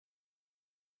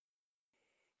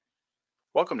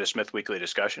Welcome to Smith Weekly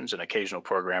Discussions, an occasional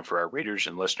program for our readers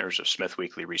and listeners of Smith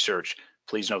Weekly Research.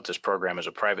 Please note this program is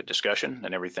a private discussion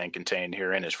and everything contained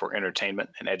herein is for entertainment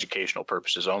and educational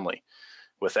purposes only.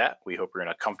 With that, we hope you're in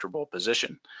a comfortable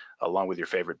position, along with your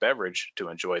favorite beverage, to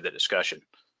enjoy the discussion.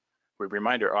 We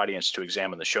remind our audience to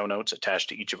examine the show notes attached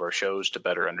to each of our shows to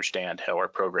better understand how our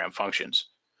program functions.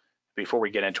 Before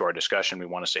we get into our discussion, we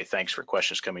want to say thanks for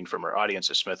questions coming from our audience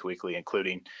at Smith Weekly,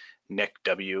 including Nick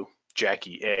W.,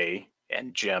 Jackie A.,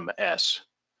 and Jim S.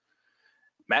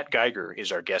 Matt Geiger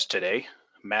is our guest today.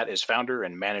 Matt is founder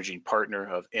and managing partner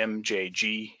of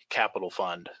MJG Capital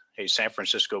Fund, a San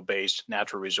Francisco-based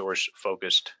natural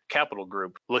resource-focused capital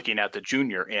group looking at the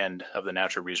junior end of the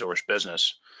natural resource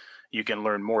business. You can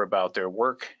learn more about their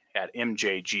work at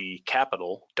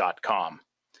mjgcapital.com.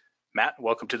 Matt,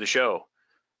 welcome to the show.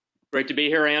 Great to be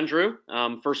here, Andrew.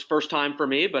 First time for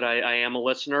me, but I am a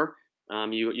listener.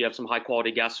 You have some high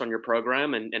quality guests on your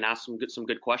program and ask some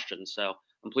good questions. So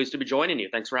I'm pleased to be joining you.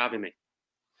 Thanks for having me.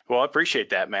 Well, I appreciate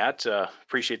that, Matt.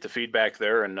 Appreciate the feedback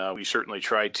there. And we certainly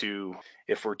try to,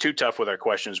 if we're too tough with our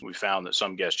questions, we found that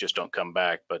some guests just don't come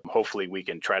back. But hopefully we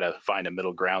can try to find a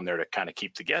middle ground there to kind of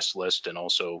keep the guest list and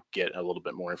also get a little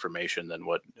bit more information than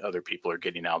what other people are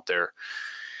getting out there.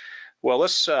 Well,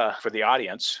 let's, for the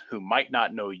audience who might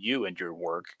not know you and your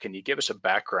work, can you give us a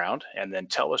background and then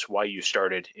tell us why you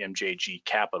started MJG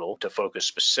Capital to focus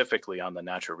specifically on the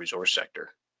natural resource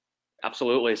sector?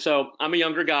 Absolutely. So I'm a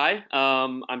younger guy.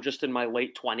 I'm just in my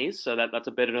late 20s, so that's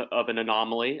a bit of an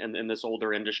anomaly in this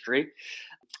older industry.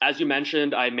 As you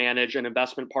mentioned, I manage an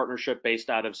investment partnership based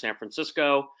out of San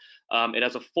Francisco. It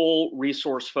has a full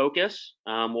resource focus.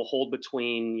 We'll hold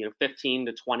between 15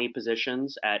 to 20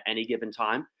 positions at any given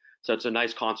time. So it's a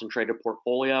nice concentrated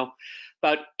portfolio.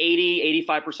 About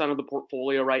 85% of the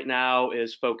portfolio right now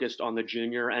is focused on the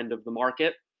junior end of the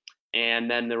market. And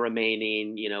then the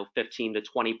remaining, 15 to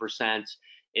 20%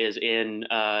 is in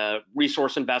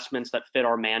resource investments that fit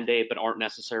our mandate, but aren't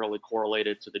necessarily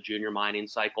correlated to the junior mining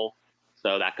cycle.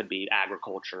 So that could be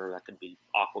agriculture, that could be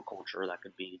aquaculture, that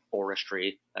could be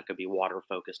forestry, that could be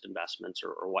water-focused investments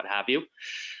or what have you.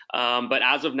 But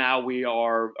as of now, we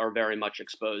are very much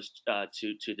exposed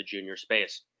to the junior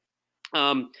space.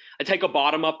 I take a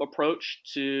bottom-up approach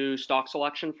to stock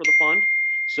selection for the fund.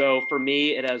 So for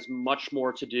me, it has much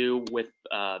more to do with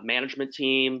management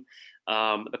team,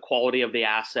 the quality of the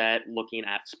asset, looking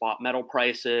at spot metal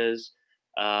prices,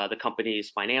 the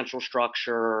company's financial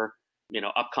structure,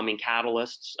 upcoming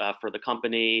catalysts for the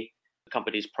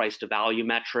company's price to value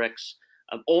metrics.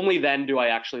 Only then do I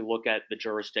actually look at the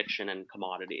jurisdiction and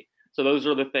commodity. So those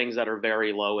are the things that are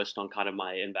very lowest on kind of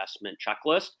my investment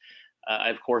checklist. I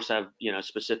of course have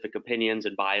specific opinions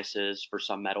and biases for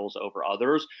some metals over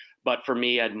others, but for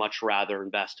me, I'd much rather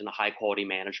invest in a high quality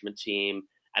management team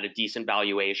at a decent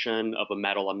valuation of a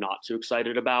metal I'm not too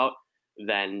excited about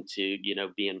than to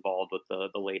be involved with the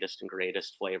latest and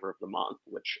greatest flavor of the month,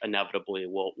 which inevitably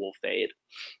will fade.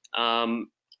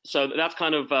 So that's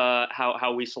kind of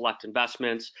how we select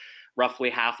investments. Roughly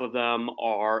half of them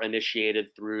are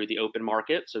initiated through the open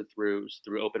market, so through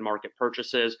open market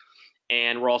purchases,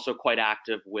 and we're also quite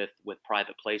active with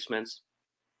private placements.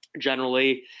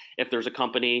 Generally, if there's a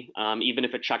company, even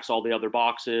if it checks all the other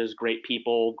boxes, great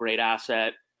people, great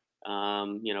asset,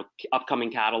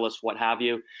 upcoming catalysts, what have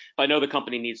you. If I know the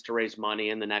company needs to raise money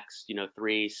in the next,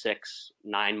 3, 6,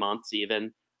 9 months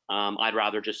even, I'd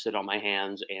rather just sit on my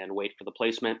hands and wait for the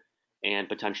placement and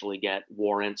potentially get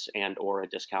warrants and or a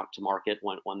discount to market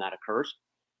when that occurs.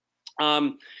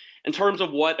 In terms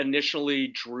of what initially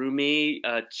drew me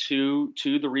to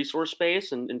the resource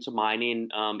space and into mining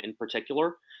in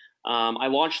particular, I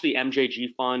launched the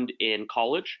MJG fund in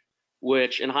college,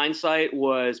 which in hindsight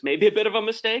was maybe a bit of a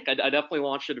mistake. I definitely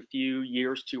launched it a few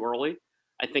years too early.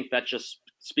 I think that just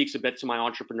speaks a bit to my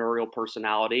entrepreneurial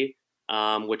personality,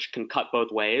 which can cut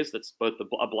both ways. That's both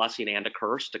a blessing and a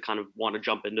curse to kind of want to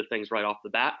jump into things right off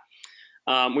the bat.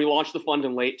 We launched the fund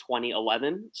in late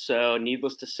 2011. So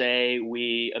needless to say,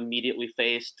 we immediately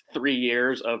faced 3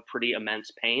 years of pretty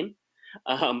immense pain.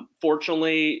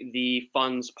 Fortunately, the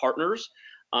fund's partners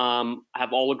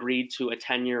have all agreed to a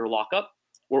 10-year lockup.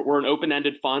 We're an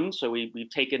open-ended fund, so we've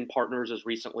taken partners as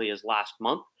recently as last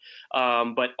month.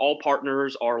 But all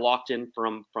partners are locked in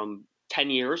from 10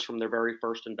 years from their very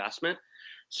first investment.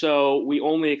 So we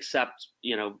only accept,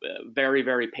 very,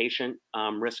 very patient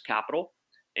risk capital,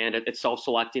 and it's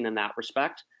self-selecting in that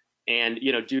respect. And,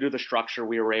 due to the structure,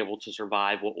 we were able to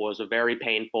survive what was a very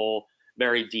painful,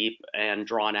 very deep and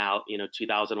drawn out,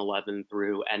 2011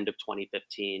 through end of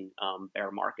 2015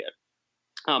 bear market.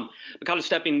 But kind of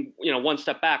stepping, one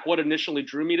step back, what initially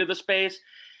drew me to the space?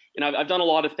 I've done a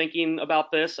lot of thinking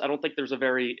about this. I don't think there's a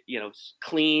very,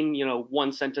 clean,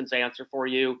 one sentence answer for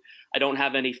you. I don't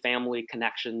have any family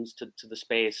connections to the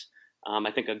space.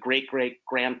 I think a great great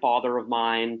grandfather of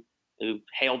mine who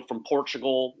hailed from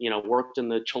Portugal, worked in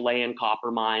the Chilean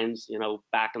copper mines,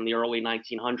 back in the early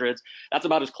 1900s. That's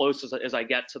about as close as I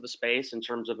get to the space in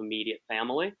terms of immediate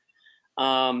family.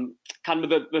 Kind of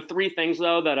the three things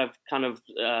though that I've kind of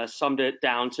summed it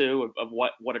down to of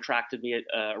what attracted me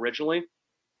originally.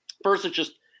 First, it's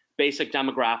just basic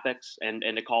demographics and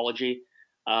ecology.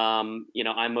 I'm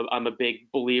a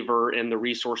big believer in the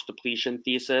resource depletion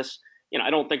thesis. I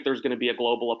don't think there's going to be a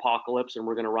global apocalypse and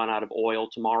we're going to run out of oil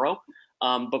tomorrow.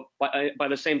 But by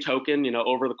the same token,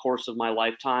 over the course of my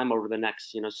lifetime, over the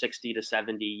next 60 to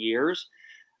 70 years,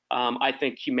 I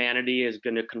think humanity is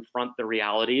going to confront the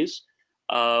realities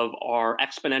of our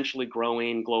exponentially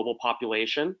growing global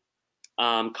population,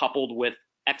 coupled with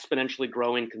exponentially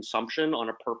growing consumption on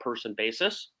a per person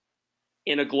basis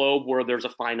in a globe where there's a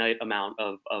finite amount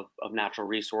of natural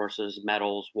resources,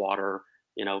 metals, water,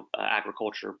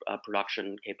 agriculture,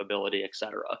 production capability, et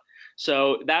cetera.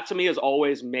 So that to me has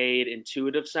always made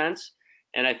intuitive sense.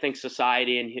 And I think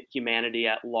society and humanity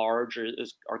at large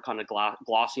are kind of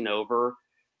glossing over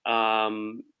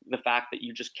the fact that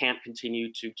you just can't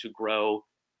continue to grow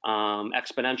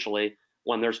exponentially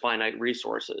when there's finite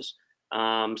resources.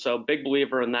 So big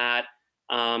believer in that.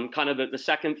 Kind of the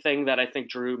second thing that I think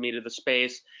drew me to the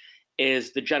space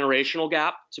is the generational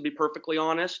gap, to be perfectly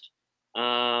honest.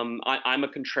 I'm a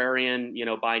contrarian,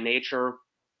 by nature.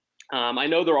 I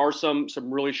know there are some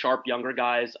really sharp younger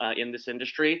guys in this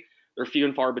industry. They're few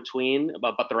and far between,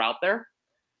 but they're out there.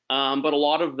 But a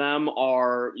lot of them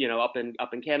are, up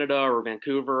in Canada or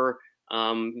Vancouver,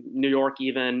 New York,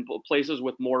 even places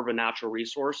with more of a natural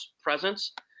resource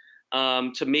presence.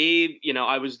 To me,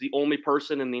 I was the only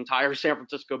person in the entire San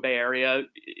Francisco Bay Area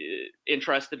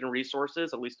interested in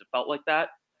resources. At least it felt like that,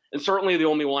 and certainly the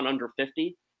only one under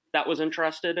 50 that was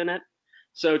interested in it.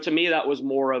 So to me, that was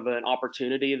more of an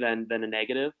opportunity than a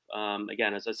negative.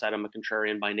 Again, as I said, I'm a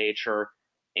contrarian by nature,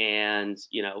 and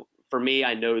for me,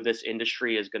 I know this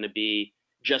industry is going to be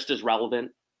just as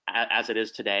relevant as it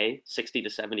is today, 60 to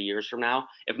 70 years from now,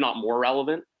 if not more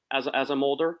relevant as I'm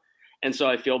older. And so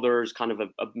I feel there's kind of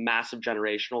a massive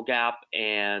generational gap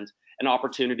and an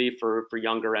opportunity for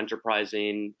younger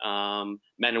enterprising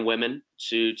men and women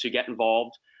to get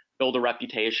involved, build a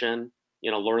reputation,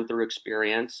 learn through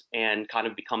experience, and kind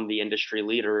of become the industry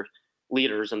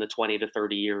leaders in the 20 to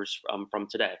 30 years from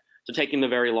today. So taking the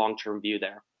very long-term view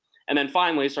there. And then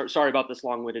finally, sorry about this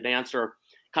long-winded answer,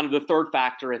 kind of the third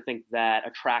factor I think that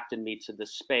attracted me to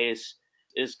this space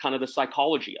is kind of the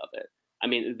psychology of it. I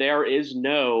mean, there is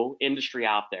no industry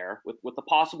out there, with the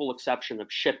possible exception of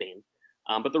shipping,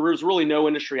 but there is really no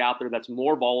industry out there that's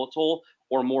more volatile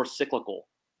or more cyclical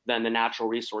than the natural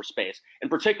resource space,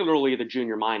 and particularly the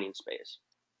junior mining space.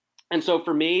 And so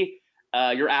for me,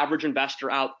 your average investor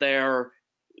out there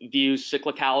views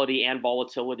cyclicality and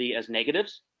volatility as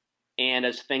negatives and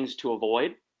as things to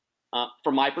avoid.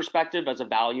 From my perspective as a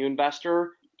value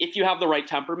investor, if you have the right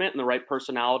temperament and the right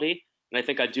personality, and I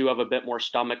think I do have a bit more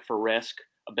stomach for risk,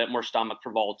 a bit more stomach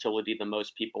for volatility than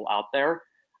most people out there,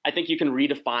 I think you can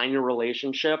redefine your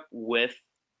relationship with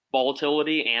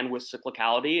volatility and with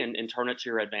cyclicality and turn it to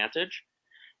your advantage.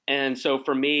 And so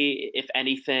for me, if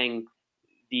anything,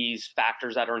 these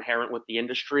factors that are inherent with the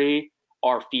industry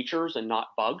are features and not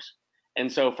bugs. And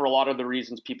so for a lot of the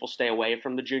reasons people stay away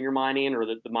from the junior mining or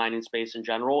the mining space in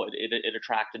general, it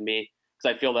attracted me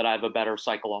because I feel that I have a better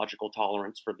psychological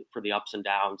tolerance for the ups and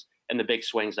downs and the big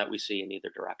swings that we see in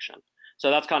either direction. So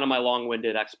that's kind of my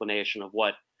long-winded explanation of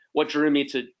what drew me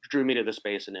to the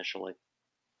space initially.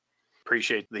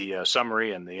 Appreciate the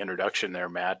summary and the introduction there,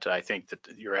 Matt. I think that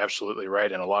you're absolutely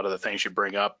right. And a lot of the things you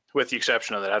bring up, with the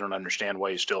exception of that, I don't understand why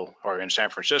you still are in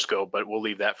San Francisco, but we'll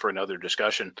leave that for another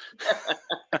discussion.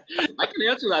 I can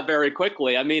answer that very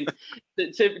quickly. I mean,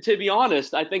 to be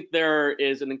honest, I think there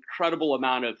is an incredible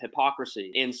amount of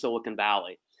hypocrisy in Silicon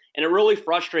Valley. And it really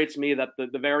frustrates me that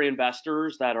the very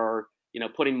investors that are,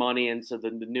 putting money into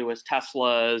the newest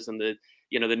Teslas and the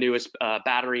newest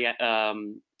battery,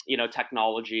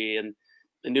 technology and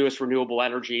the newest renewable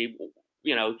energy,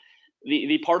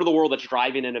 the part of the world that's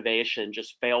driving innovation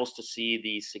just fails to see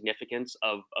the significance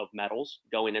of metals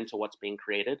going into what's being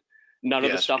created. None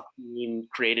of the stuff being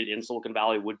created in Silicon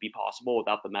Valley would be possible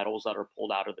without the metals that are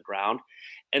pulled out of the ground.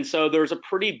 And so there's a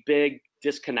pretty big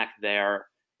disconnect there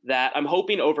that I'm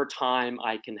hoping over time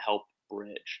I can help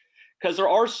bridge. Because there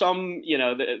are some,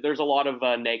 there's a lot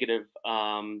of negative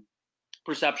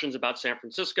perceptions about San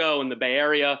Francisco and the Bay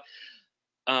Area.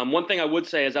 One thing I would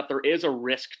say is that there is a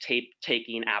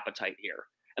risk-taking appetite here,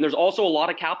 and there's also a lot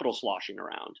of capital sloshing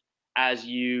around, as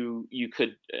you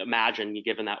could imagine,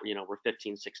 given that we're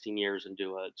 15, 16 years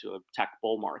into a tech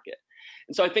bull market,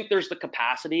 and so I think there's the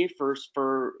capacity for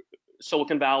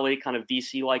Silicon Valley kind of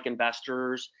VC-like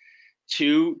investors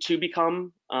to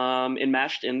become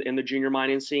enmeshed in the junior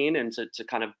mining scene and to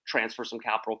kind of transfer some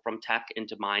capital from tech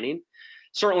into mining.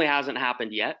 Certainly hasn't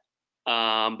happened yet.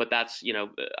 But that's,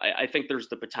 I think there's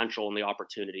the potential and the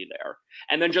opportunity there.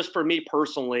 And then just for me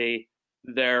personally,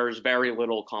 there's very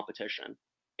little competition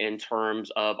in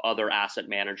terms of other asset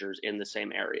managers in the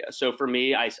same area. So for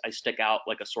me, I stick out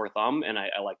like a sore thumb, and I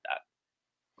like that.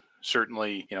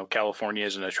 Certainly, California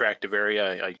is an attractive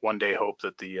area. I one day hope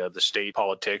that the state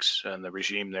politics and the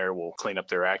regime there will clean up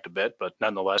their act a bit, but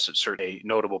nonetheless, it's certainly a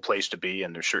notable place to be,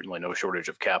 and there's certainly no shortage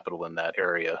of capital in that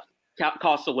area.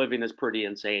 Cost of living is pretty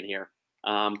insane here.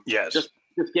 Yes. Just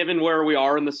given where we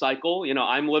are in the cycle,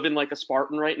 I'm living like a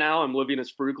Spartan right now. I'm living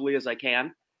as frugally as I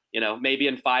can. Maybe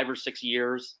in 5 or 6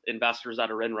 years, investors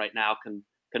that are in right now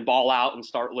can ball out and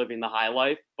start living the high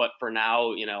life. But for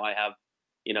now, I have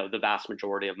the vast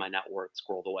majority of my net worth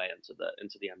squirreled away into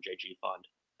the MJG fund,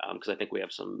 because I think we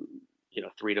have some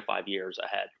 3 to 5 years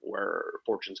ahead where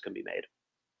fortunes can be made.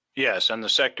 Yes, and the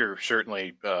sector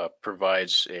certainly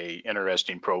provides a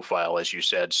interesting profile, as you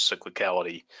said,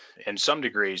 cyclicality, and some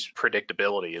degrees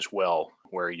predictability as well,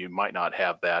 where you might not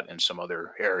have that in some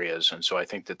other areas. And so I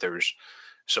think that there's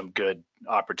some good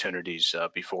opportunities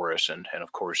before us, and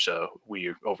of course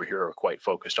we over here are quite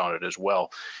focused on it as well.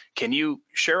 Can you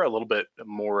share a little bit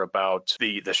more about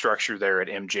the structure there at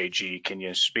MJG? Can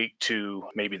you speak to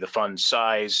maybe the fund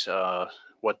size,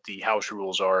 what the house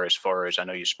rules are, as far as, I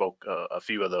know you spoke a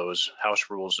few of those house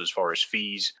rules as far as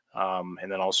fees,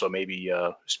 and then also maybe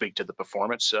speak to the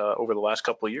performance over the last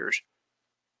couple of years?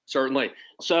 Certainly.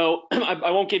 So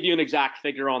I won't give you an exact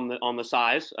figure on the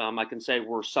size. I can say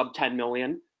we're sub 10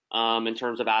 million in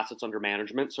terms of assets under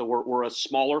management. So we're a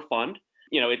smaller fund.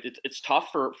 It's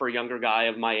tough for a younger guy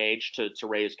of my age to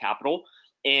raise capital,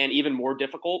 and even more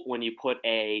difficult when you put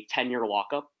a 10-year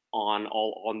lockup on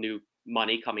all new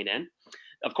money coming in.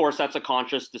 Of course, that's a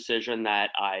conscious decision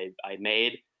that I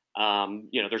made.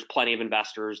 There's plenty of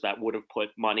investors that would have put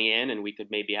money in, and we could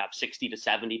maybe have 60 to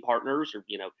 70 partners, or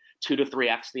 2 to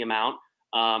 3x the amount,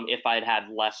 if I'd had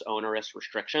less onerous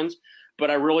restrictions.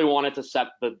 But I really wanted to set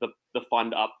the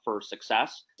fund up for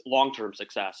success, long-term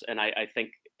success, and I think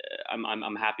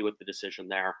I'm happy with the decision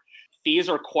there. Fees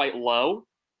are quite low,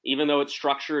 even though it's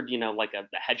structured, like a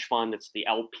hedge fund. It's the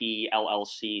LP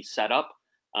LLC setup,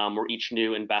 where each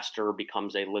new investor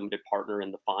becomes a limited partner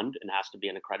in the fund and has to be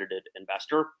an accredited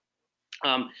investor.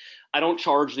 I don't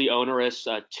charge the onerous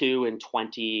 2 and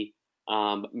 20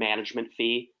 management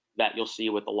fee that you'll see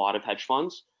with a lot of hedge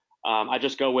funds. I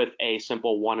just go with a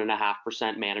simple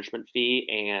 1.5% management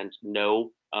fee and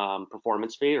no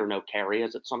performance fee, or no carry,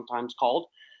 as it's sometimes called.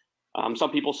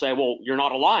 Some people say, well, you're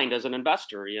not aligned as an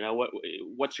investor.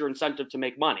 What's your incentive to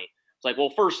make money? It's like,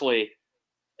 well, firstly,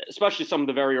 especially some of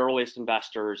the very earliest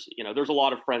investors, there's a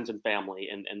lot of friends and family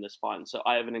in this fund. So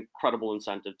I have an incredible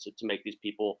incentive to make these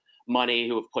people money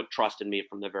who have put trust in me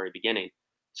from the very beginning.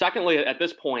 Secondly, at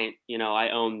this point, I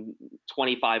own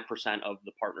 25% of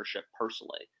the partnership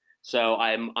personally. So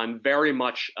I'm very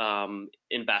much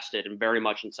invested and very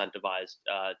much incentivized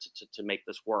to make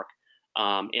this work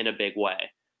in a big way.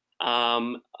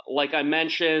 Like I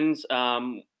mentioned,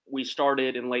 we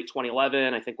started in late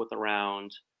 2011, I think, with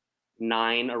around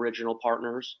 9 original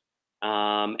partners,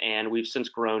 and we've since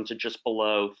grown to just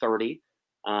below 30,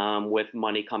 with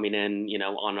money coming in,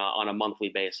 on a monthly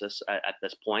basis at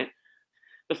this point.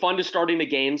 The fund is starting to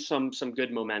gain some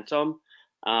good momentum.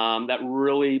 That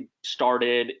really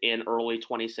started in early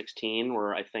 2016,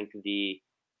 where I think the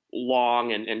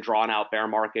long and drawn out bear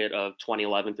market of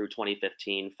 2011 through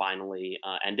 2015 finally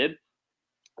ended.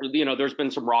 There's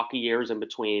been some rocky years in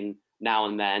between now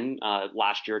and then.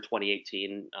 Last year,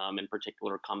 2018 in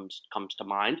particular, comes to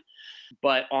mind.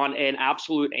 But on an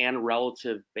absolute and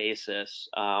relative basis,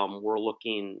 we're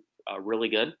looking really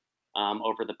good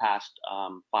over the past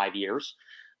 5 years.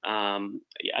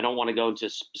 I don't want to go into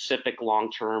specific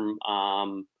long-term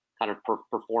kind of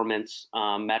performance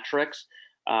metrics.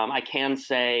 I can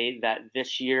say that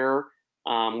this year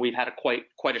we've had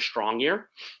quite a strong year.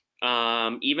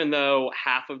 Even though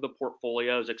half of the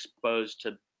portfolio is exposed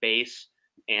to base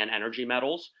and energy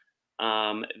metals,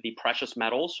 the precious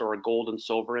metals, or gold and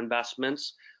silver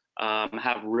investments,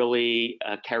 have really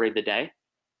carried the day.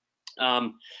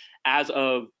 As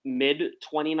of mid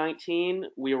 2019,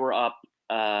 we were up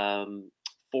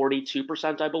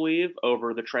 42%, I believe,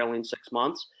 over the trailing 6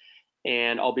 months.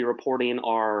 and I'll be reporting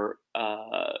our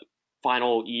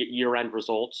final year-end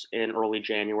results in early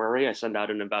January. I send out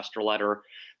an investor letter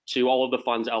to all of the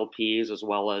fund's LPs as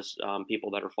well as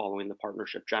people that are following the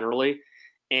partnership generally.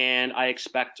 And I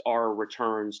expect our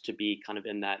returns to be kind of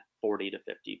in that 40 to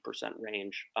 50%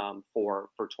 range for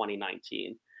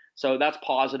 2019. So that's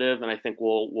positive, and I think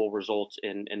will result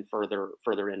in further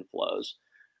inflows.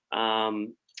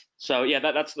 So yeah,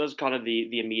 that's kind of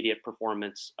the immediate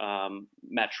performance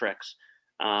metrics.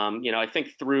 I think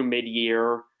through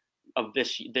mid-year of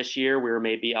this year, we were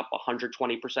maybe up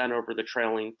 120% over the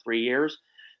trailing 3 years.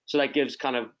 So that gives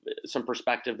kind of some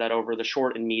perspective that over the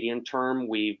short and medium term,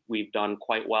 we've done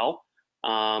quite well.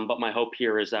 But my hope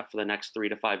here is that for the next 3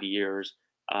 to 5 years,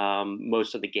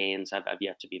 most of the gains have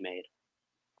yet to be made.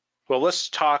 Well, let's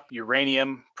talk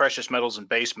uranium, precious metals, and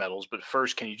base metals. But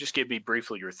first, can you just give me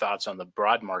briefly your thoughts on the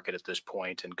broad market at this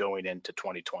point and going into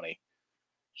 2020?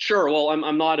 Sure. Well,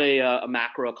 I'm not a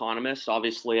macroeconomist.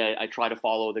 Obviously, I try to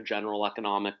follow the general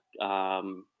economic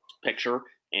picture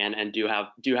and do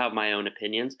have my own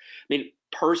opinions. I mean,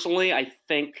 personally, I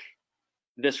think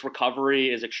this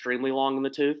recovery is extremely long in the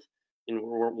tooth. And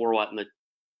we're what, in the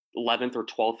 11th or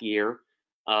 12th year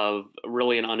of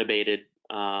really an unabated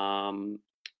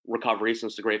recovery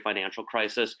since the great financial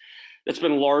crisis. That's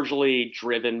been largely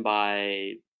driven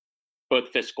by both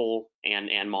fiscal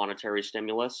and monetary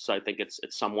stimulus. So I think it's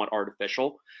somewhat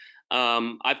artificial.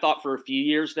 I've thought for a few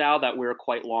years now that we're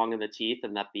quite long in the teeth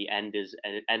and that the end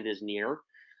is near.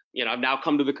 I've now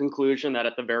come to the conclusion that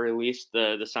at the very least,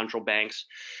 the central banks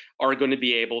are going to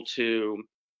be able to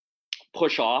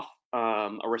push off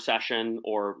a recession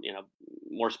or,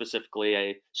 more specifically,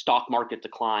 a stock market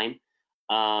decline,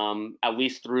 at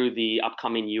least through the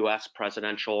upcoming U.S.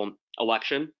 presidential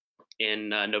election in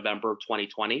November of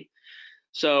 2020.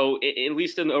 So at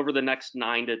least over the next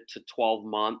 9 to 12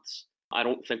 months, I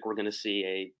don't think we're going to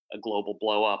see a global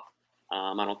blow up.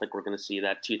 I don't think we're going to see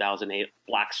that 2008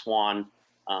 black swan,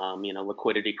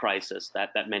 liquidity crisis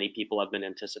that many people have been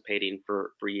anticipating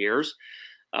for years.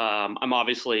 I'm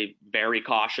obviously very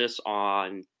cautious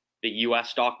on the U.S.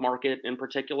 stock market in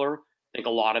particular. I think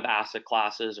a lot of asset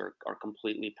classes are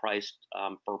completely priced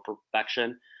for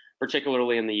perfection,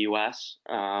 particularly in the U.S.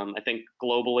 I think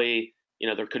globally,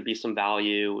 there could be some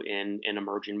value in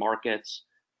emerging markets.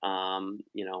 I'm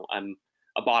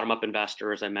a bottom-up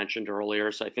investor, as I mentioned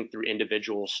earlier, so I think through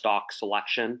individual stock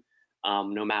selection,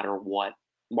 no matter what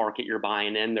market you're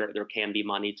buying in, there can be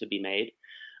money to be made.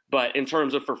 But in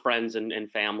terms of for friends and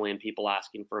family and people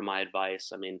asking for my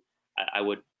advice, I mean, I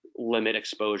would limit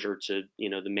exposure to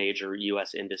the major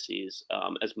U.S. indices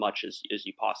as much as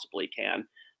you possibly can,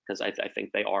 because I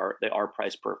think they are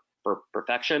priced for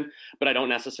perfection. But I don't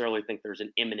necessarily think there's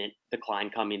an imminent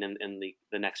decline coming in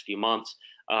the next few months.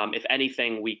 If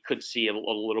anything, we could see a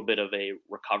little bit of a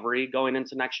recovery going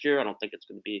into next year. I don't think it's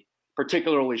going to be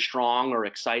particularly strong or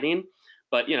exciting.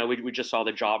 But we just saw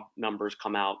the job numbers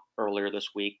come out earlier this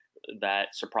week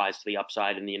that surprised to the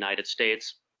upside in the United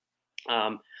States.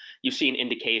 You've seen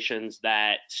indications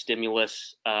that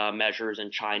stimulus measures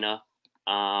in China,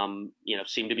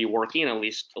 seem to be working at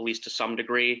least to some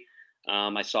degree.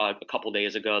 I saw a couple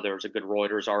days ago there was a good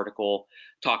Reuters article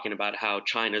talking about how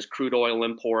China's crude oil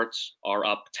imports are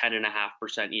up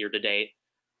 10.5% year to date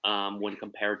when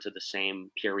compared to the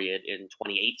same period in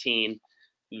 2018.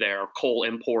 Their coal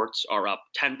imports are up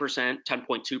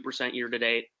 10.2% year to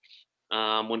date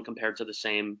when compared to the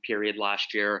same period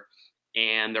last year.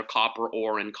 And their copper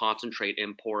ore and concentrate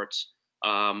imports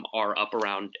are up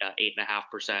around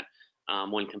 8.5%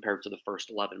 when compared to the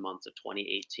first 11 months of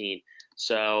 2018.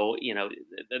 So,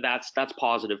 that's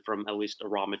positive from at least a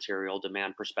raw material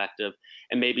demand perspective,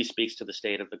 and maybe speaks to the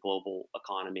state of the global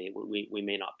economy. We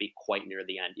may not be quite near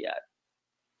the end yet.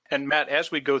 And Matt, as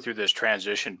we go through this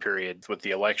transition period with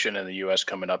the election in the U.S.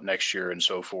 coming up next year and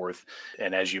so forth,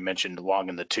 and as you mentioned, long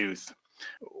in the tooth,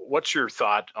 what's your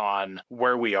thought on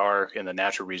where we are in the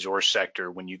natural resource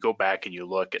sector when you go back and you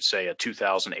look at, say, a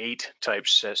 2008 type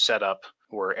setup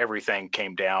where everything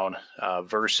came down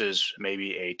versus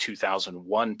maybe a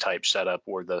 2001 type setup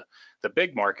where the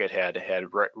big market had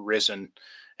risen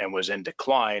and was in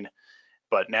decline,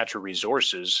 but natural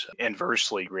resources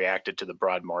inversely reacted to the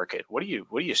broad market. What do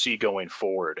you see going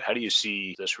forward? How do you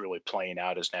see this really playing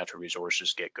out as natural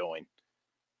resources get going?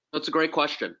 That's a great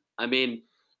question. I mean,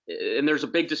 and there's a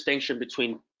big distinction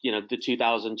between the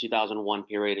 2001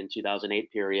 period and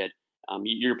 2008 period.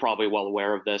 You're probably well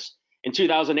aware of this. In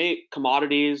 2008,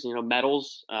 commodities,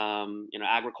 metals,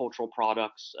 agricultural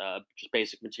products, just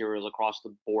basic materials across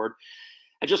the board,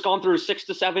 had just gone through a 6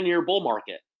 to 7 year bull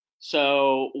market.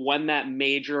 So when that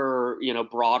major,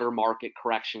 broader market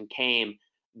correction came,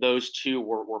 those two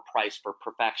were priced for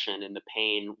perfection and the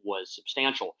pain was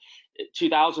substantial.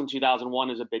 2000, 2001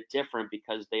 is a bit different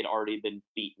because they'd already been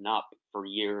beaten up for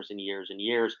years and years and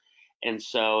years. And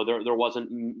so there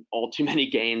wasn't all too many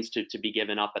gains to be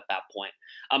given up at that point.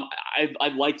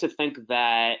 I'd like to think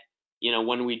that,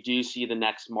 when we do see the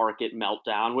next market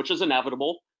meltdown, which is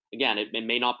inevitable, again, it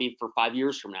may not be for 5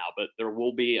 years from now, but there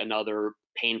will be another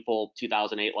painful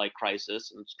 2008-like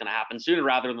crisis, and it's going to happen sooner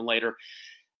rather than later.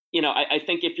 I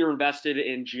think if you're invested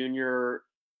in junior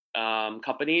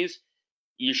companies,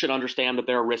 you should understand that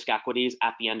there are risk equities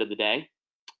at the end of the day,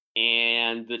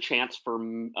 and the chance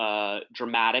for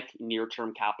dramatic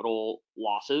near-term capital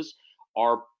losses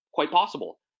are quite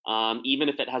possible, even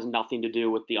if it has nothing to do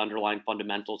with the underlying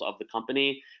fundamentals of the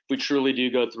company. If we truly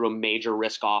do go through a major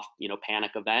risk-off,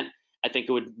 panic event, I think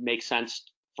it would make sense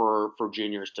for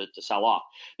juniors to sell off.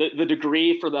 The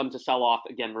degree for them to sell off,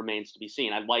 again, remains to be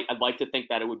seen. I'd like to think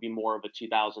that it would be more of a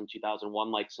 2000,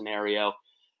 2001 like scenario,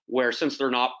 where since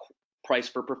they're not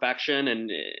priced for perfection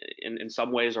and in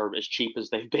some ways are as cheap as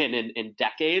they've been in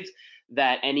decades,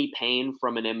 that any pain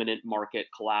from an imminent market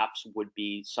collapse would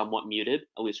be somewhat muted,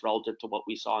 at least relative to what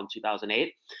we saw in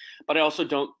 2008. But I also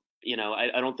don't,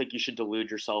 I don't think you should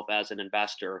delude yourself as an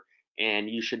investor, and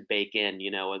you should bake in,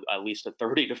 at least a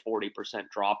 30 to 40%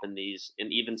 drop in these,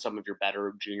 and even some of your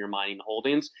better junior mining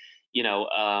holdings,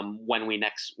 when we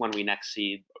next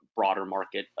see broader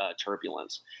market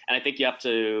turbulence. And I think you have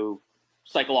to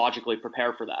psychologically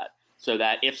prepare for that, so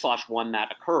that if/when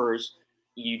that occurs,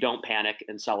 you don't panic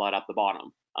and sell out at the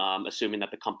bottom, assuming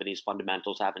that the company's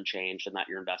fundamentals haven't changed and that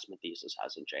your investment thesis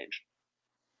hasn't changed.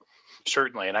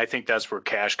 Certainly, and I think that's where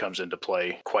cash comes into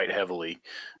play quite heavily,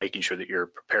 making sure that you're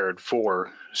prepared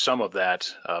for some of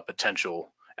that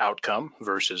potential outcome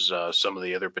versus some of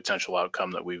the other potential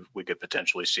outcome that we could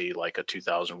potentially see, like a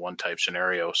 2001 type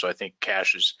scenario. So I think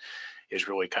cash is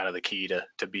really kind of the key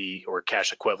to be, or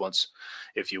cash equivalents,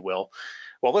 if you will.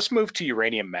 Well, let's move to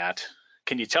uranium, Matt.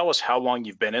 Can you tell us how long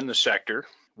you've been in the sector?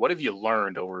 What have you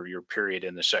learned over your period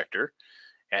in the sector?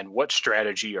 And what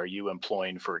strategy are you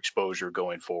employing for exposure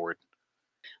going forward?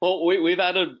 Well, we've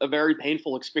had a very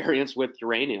painful experience with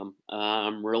uranium,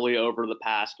 really over the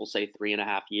past, we'll say,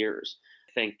 3.5 years.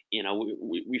 I think,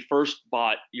 we first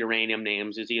bought uranium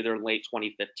names is either in late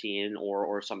 2015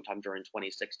 or sometime during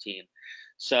 2016.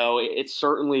 So it's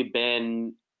certainly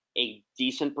been a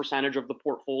decent percentage of the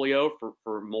portfolio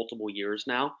for multiple years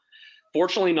now.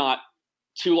 Fortunately, not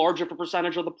too large of a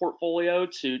percentage of the portfolio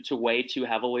to weigh too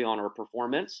heavily on our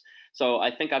performance. So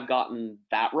I think I've gotten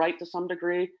that right to some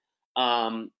degree.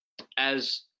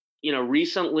 As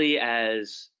recently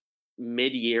as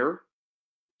mid-year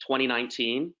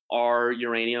 2019, our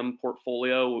uranium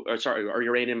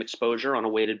exposure on a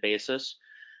weighted basis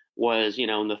was,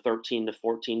 in the 13 to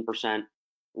 14%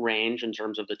 range in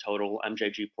terms of the total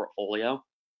MJG portfolio.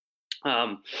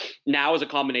 Now, as a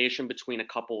combination between a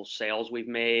couple sales we've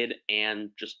made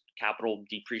and just capital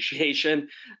depreciation,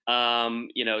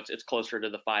 it's closer to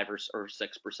the 5 or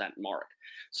 6% mark.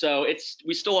 So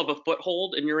we still have a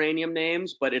foothold in uranium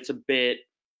names, but it's a bit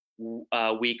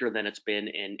weaker than it's been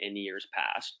in years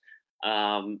past.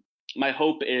 My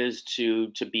hope is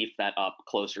to beef that up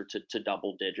closer to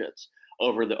double digits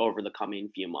over the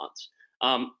coming few months.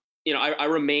 I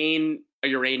remain a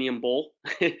uranium bull,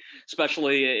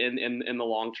 especially in the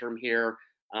long term here.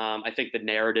 I think the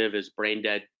narrative is brain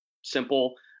dead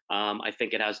simple. I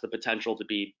think it has the potential to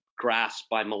be grasped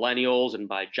by millennials and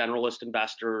by generalist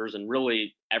investors and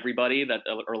really everybody that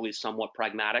are at least somewhat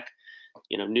pragmatic.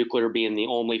 Nuclear being the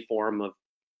only form of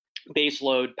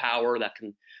baseload power that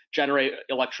can generate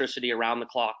electricity around the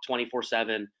clock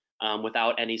 24/7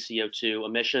 without any CO2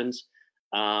 emissions.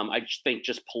 I think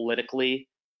just politically,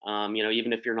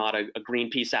 even if you're not a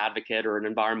Greenpeace advocate or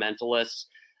an environmentalist,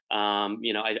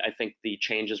 I think the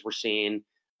changes we're seeing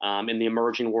in the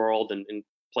emerging world and in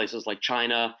places like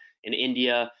China and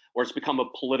India, where it's become a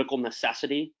political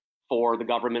necessity for the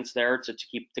governments there to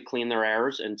clean their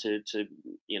airs and to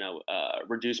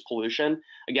reduce pollution.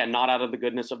 Again, not out of the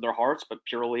goodness of their hearts, but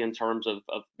purely in terms of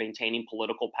maintaining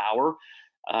political power.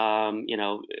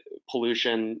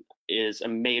 Pollution is a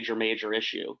major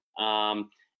issue.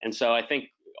 And so I think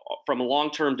from a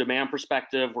long-term demand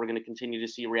perspective, we're going to continue to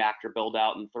see reactor build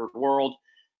out in the third world.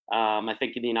 I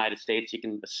think in the United States, you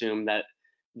can assume that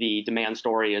the demand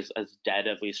story is dead,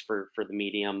 at least for the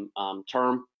medium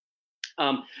term.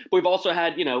 But we've also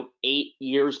had, 8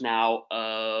 years now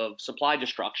of supply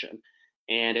destruction,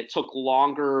 and it took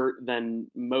longer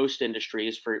than most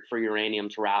industries for uranium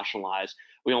to rationalize.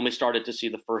 We only started to see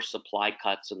the first supply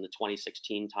cuts in the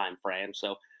 2016 timeframe.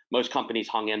 So most companies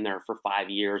hung in there for 5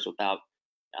 years without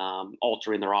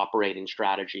altering their operating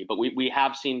strategy. But we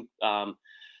have seen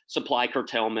supply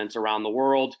curtailments around the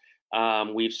world.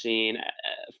 We've seen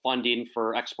funding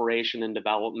for exploration and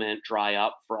development dry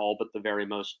up for all but the very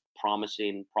most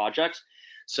promising projects.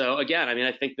 So again, I mean,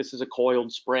 I think this is a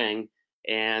coiled spring,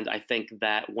 and I think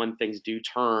that when things do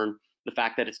turn, the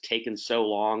fact that it's taken so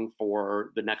long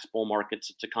for the next bull market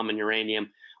to come in uranium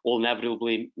will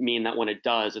inevitably mean that when it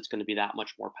does, it's going to be that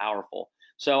much more powerful.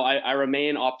 So I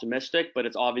remain optimistic, but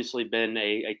it's obviously been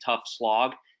a tough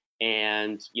slog,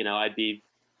 and I'd be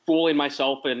fooling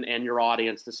myself and your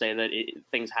audience to say that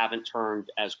things haven't turned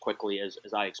as quickly as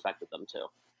I expected them to.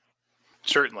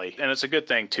 Certainly. And it's a good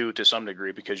thing, too, to some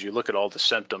degree, because you look at all the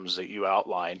symptoms that you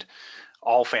outlined,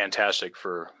 all fantastic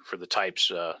for the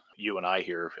types you and I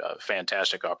here,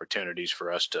 fantastic opportunities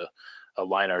for us to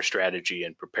align our strategy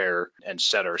and prepare and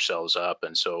set ourselves up.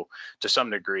 And so to some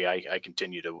degree, I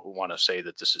continue to want to say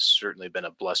that this has certainly been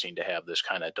a blessing to have this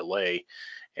kind of delay.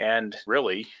 And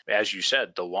really, as you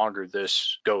said, the longer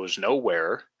this goes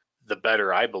nowhere, the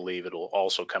better I believe it'll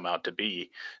also come out to be.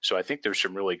 So I think there's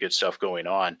some really good stuff going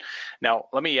on. Now,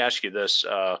 let me ask you this.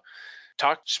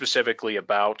 Talk specifically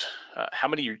about how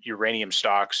many uranium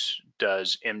stocks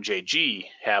does MJG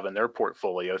have in their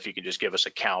portfolio? If you could just give us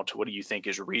a count, what do you think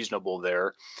is reasonable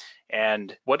there?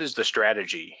 And what is the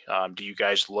strategy? Do you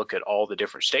guys look at all the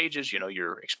different stages?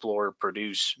 Your explore,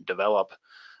 produce, develop.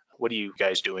 What are you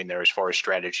guys doing there as far as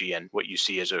strategy and what you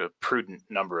see as a prudent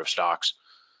number of stocks?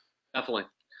 Definitely.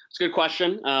 It's a good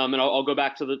question. And I'll go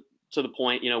back to the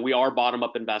point, we are bottom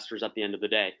up investors at the end of the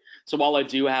day. So while I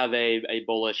do have a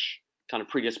bullish kind of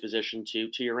predisposition to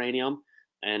uranium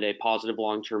and a positive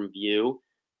long-term view,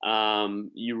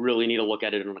 you really need to look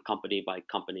at it on a company by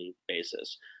company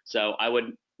basis. So I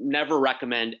would never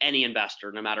recommend any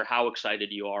investor, no matter how excited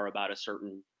you are about a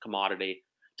certain commodity,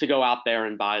 to go out there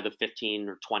and buy the 15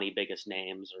 or 20 biggest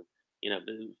names, or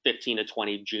the 15 to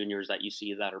 20 juniors that you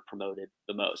see that are promoted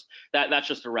the most. That's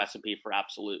just a recipe for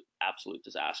absolute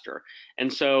disaster.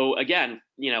 And so again,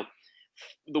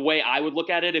 the way I would look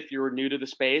at it, if you're new to the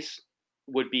space,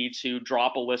 would be to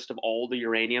drop a list of all the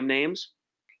uranium names.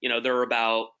 There are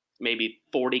about maybe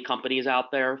 40 companies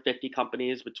out there, 50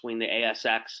 companies between the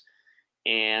ASX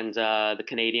and the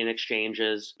Canadian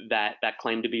exchanges that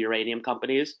claim to be uranium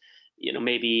companies.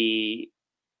 Maybe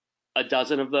a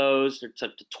dozen of those to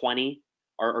 20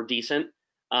 are decent.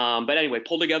 But anyway,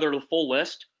 pull together the full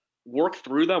list, work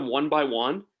through them one by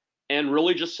one, and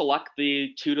really just select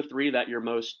the 2 to 3 that you're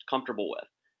most comfortable with.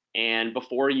 And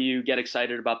before you get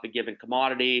excited about the given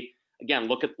commodity, again,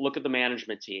 look at the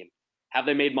management team. Have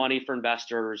they made money for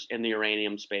investors in the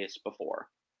uranium space before?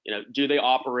 Do they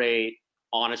operate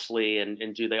honestly,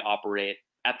 and do they operate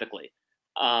ethically?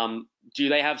 Do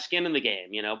they have skin in the game?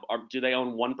 Do they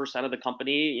own 1% of the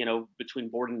company, between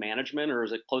board and management, or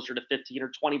is it closer to 15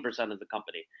 or 20% of the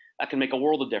company? That can make a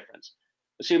world of difference.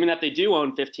 Assuming that they do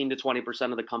own 15 to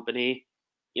 20% of the company,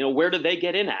 where do they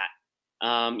get in at?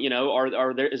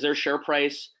 Is their share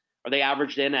price, are they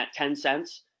averaged in at 10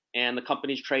 cents and the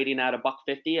company's trading at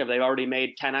 $1.50? Have they already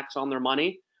made 10x on their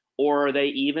money? Or are they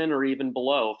even or even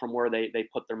below from where they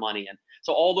put their money in?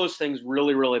 So all those things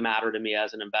really, really matter to me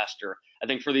as an investor. I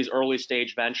think for these early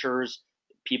stage ventures,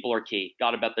 people are key.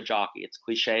 Got to bet the jockey. It's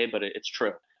cliche, but it's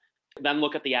true. Then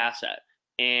look at the asset.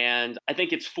 And I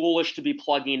think it's foolish to be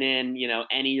plugging in,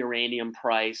 any uranium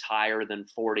price higher than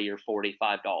 $40 or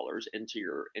 $45 into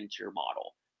your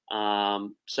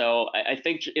model. So I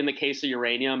think in the case of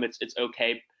uranium, it's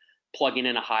okay plugging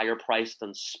in a higher price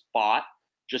than spot,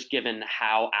 just given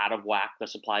how out of whack the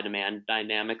supply-demand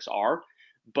dynamics are.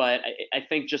 But I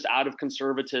think just out of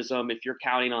conservatism, if you're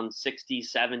counting on $60,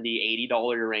 $70,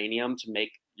 $80 uranium to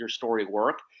make your story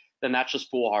work, then that's just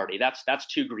foolhardy. That's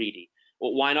too greedy.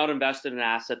 Well, why not invest in an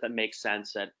asset that makes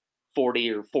sense at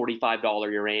 $40 or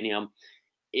 $45 uranium?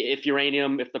 If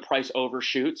the price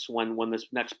overshoots when this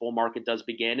next bull market does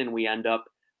begin and we end up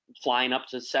flying up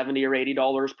to $70 or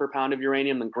 $80 per pound of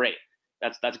uranium, then great.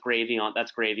 That's gravy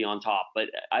on top. But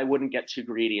I wouldn't get too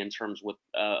greedy in terms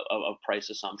of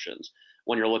price assumptions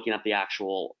when you're looking at the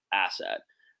actual asset.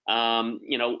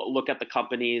 Look at the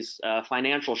company's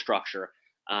financial structure.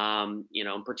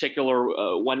 In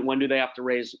particular, when do they have to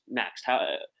raise next?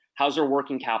 How's their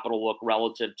working capital look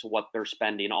relative to what they're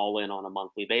spending all in on a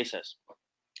monthly basis?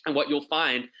 And what you'll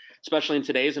find, especially in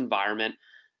today's environment,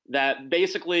 that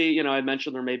basically, I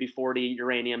mentioned there may be 40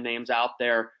 uranium names out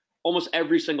there. Almost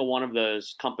every single one of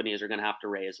those companies are going to have to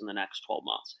raise in the next 12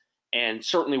 months. and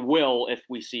certainly will if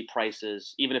we see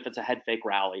prices, even if it's a head fake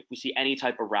rally. If we see any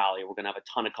type of rally, we're going to have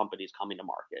a ton of companies coming to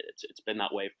market. It's been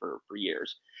that way for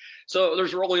years. So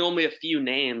there's really only a few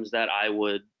names that I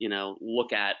would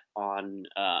look at on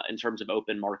in terms of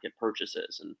open market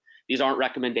purchases, and these aren't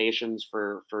recommendations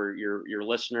for your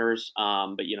listeners,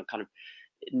 but kind of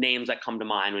names that come to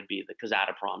mind would be the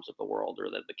Kazatoproms of the world, or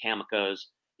the Camecos,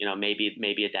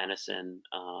 maybe a Denison,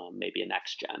 maybe a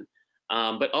NextGen.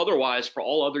 But otherwise, for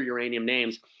all other uranium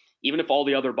names, even if all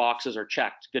the other boxes are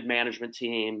checked, good management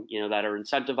team, that are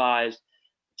incentivized,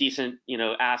 decent,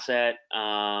 asset,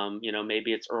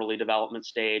 maybe it's early development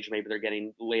stage, maybe they're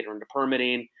getting later into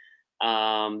permitting,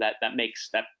 that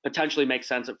potentially makes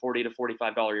sense at $40 to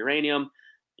 $45 uranium,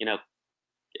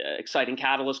 exciting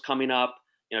catalyst coming up,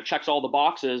 checks all the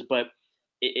boxes. But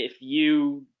if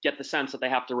you get the sense that they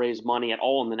have to raise money at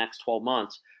all in the next 12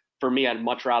 months, for me, I'd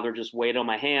much rather just wait on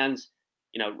my hands.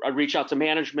 I'd reach out to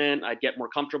management. I'd get more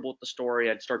comfortable with the story.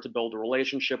 I'd start to build a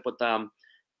relationship with them,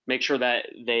 make sure that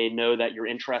they know that you're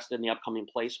interested in the upcoming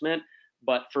placement.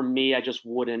 But for me, I just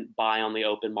wouldn't buy on the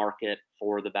open market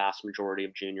for the vast majority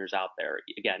of juniors out there.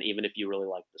 Again, even if you really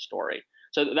like the story.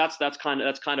 So that's kind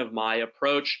of my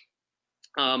approach.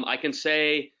 I can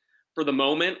say for the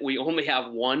moment, we only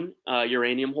have one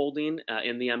uranium holding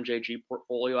in the MJG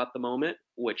portfolio at the moment,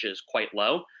 which is quite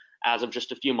low. As of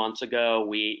just a few months ago,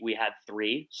 we had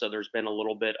three, so there's been a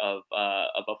little bit of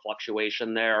a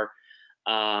fluctuation there.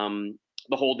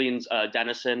 The holdings,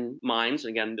 Denison Mines,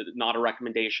 again, not a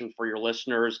recommendation for your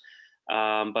listeners,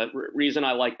 but reason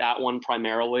I like that one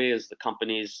primarily is the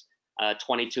company's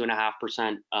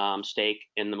 22.5% stake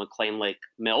in the McClain Lake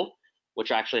Mill,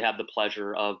 which I actually had the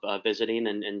pleasure of visiting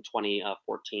in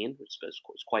 2014.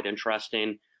 It's quite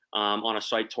interesting on a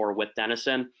site tour with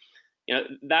Denison.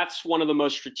 That's one of the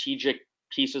most strategic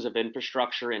pieces of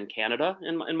infrastructure in Canada,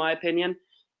 in my opinion,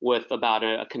 with about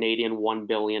a Canadian $1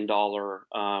 billion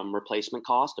replacement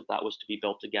cost if that was to be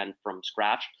built again from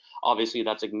scratch. Obviously,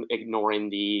 that's ignoring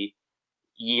the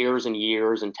years and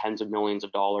years and tens of millions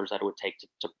of dollars that it would take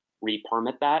to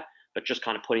re-permit that. But just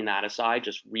kind of putting that aside,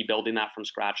 just rebuilding that from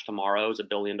scratch tomorrow is a $1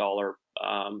 billion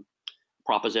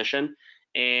proposition.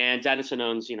 And Denison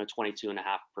owns, 22.5%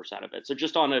 of it. So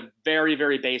just on a very,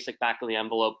 very basic back of the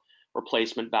envelope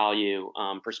replacement value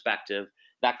perspective,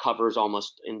 that covers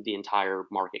almost in the entire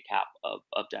market cap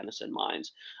of Denison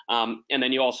Mines. And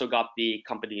then you also got the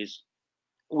company's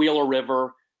Wheeler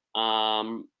River,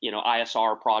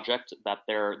 ISR project that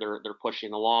they're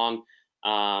pushing along.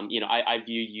 I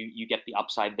view you get the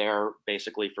upside there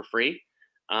basically for free.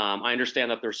 I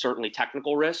understand that there's certainly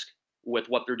technical risk with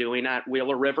what they're doing at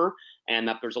Wheeler River, and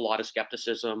that there's a lot of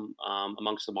skepticism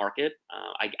amongst the market.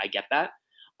 I get that.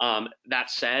 That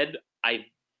said, I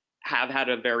have had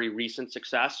a very recent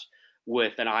success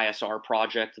with an ISR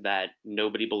project that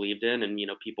nobody believed in, and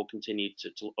people continue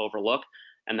to overlook,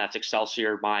 and that's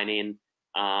Excelsior Mining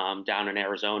down in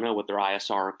Arizona with their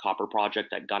ISR copper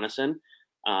project at Gunnison.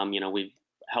 We've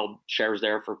held shares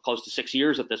there for close to 6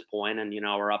 years at this point, and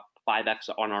we're up 5x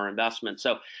on our investment.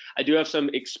 So I do have some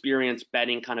experience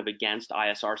betting kind of against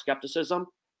ISR skepticism.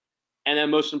 And then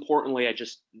most importantly,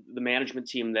 the management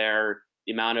team there,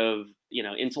 the amount of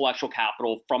intellectual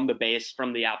capital from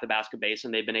the Athabasca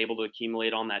Basin they've been able to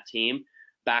accumulate on that team,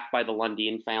 backed by the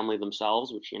Lundin family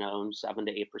themselves, which owns 7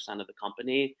 to 8% of the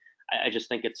company. I just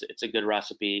think it's a good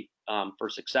recipe for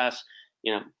success.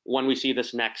 When we see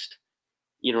this next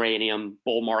uranium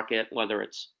bull market, whether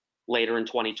it's later in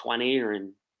 2020 or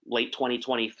in late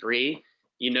 2023,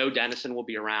 Denison will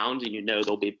be around, and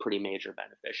they'll be pretty major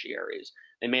beneficiaries.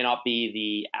 They may not be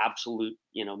the absolute,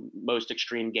 most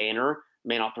extreme gainer,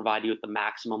 may not provide you with the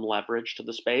maximum leverage to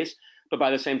the space, but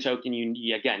by the same token,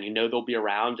 they'll be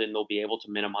around and they'll be able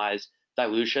to minimize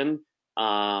dilution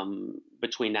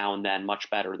between now and then much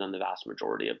better than the vast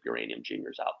majority of uranium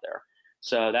juniors out there.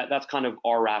 So that's kind of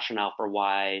our rationale for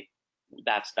why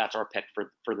that's our pick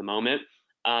for the moment.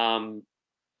 I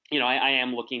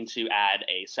am looking to add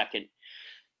a second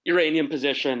uranium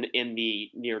position in the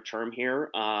near term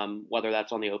here. Whether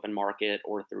that's on the open market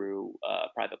or through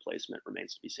private placement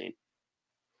remains to be seen.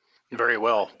 Very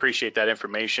well. Appreciate that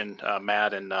information,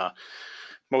 Matt. And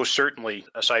most certainly,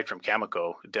 aside from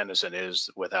Cameco, Denison is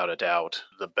without a doubt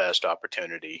the best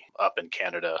opportunity up in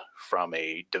Canada from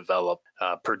a developed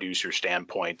producer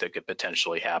standpoint that could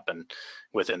potentially happen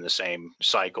within the same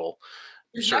cycle.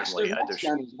 Certainly, there's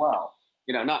as well.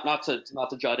 Not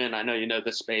to jut in. I know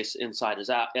this space inside is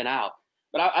out and out,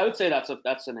 but I would say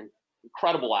that's an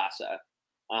incredible asset,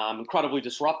 incredibly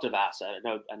disruptive asset.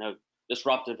 I know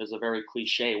disruptive is a very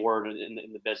cliche word in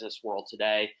the business world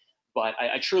today, but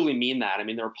I truly mean that. I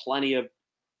mean, there are plenty of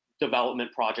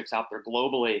development projects out there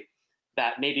globally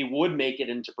that maybe would make it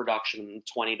into production in the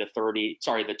 2030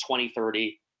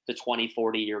 to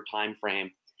 2040 year time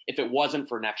frame if it wasn't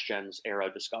for NextGen's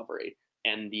aero discovery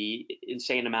and the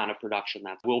insane amount of production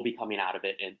that will be coming out of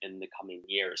it in the coming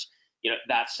years.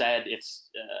 That said, it's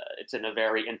in a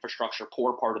very infrastructure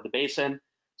poor part of the basin,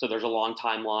 so there's a long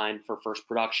timeline for first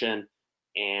production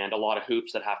and a lot of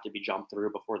hoops that have to be jumped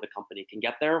through before the company can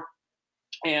get there.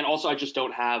 And also, I just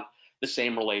don't have the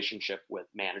same relationship with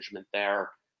management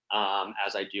there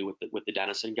as I do with the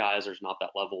Denison guys. There's not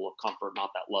that level of comfort, not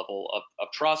that level of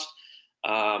trust.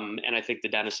 And I think the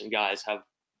Denison guys have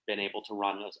been able to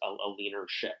run a leaner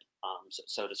ship,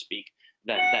 so to speak,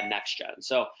 than NextGen.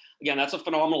 So again, that's a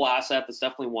phenomenal asset. That's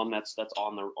definitely one that's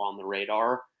on the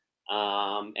radar,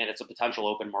 and it's a potential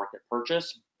open market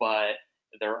purchase. But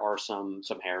there are some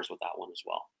hairs with that one as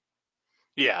well.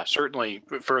 Yeah, certainly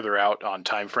further out on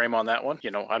time frame on that one.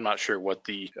 I'm not sure what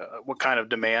kind of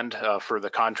demand for the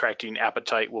contracting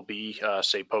appetite will be,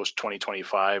 say post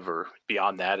 2025 or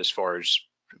beyond that, as far as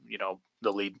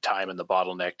the lead time and the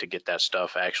bottleneck to get that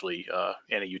stuff actually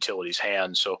in a utility's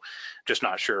hands. So just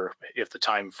not sure if the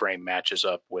time frame matches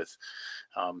up with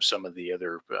some of the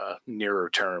other nearer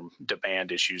term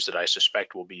demand issues that I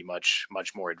suspect will be much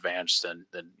more advanced than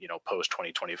post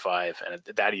 2025. And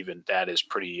that is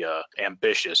pretty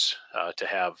ambitious to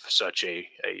have such a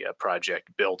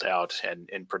project built out and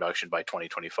in production by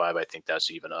 2025. I think that's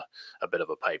even a bit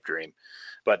of a pipe dream.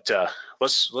 But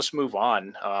let's move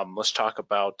on. Let's talk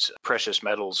about precious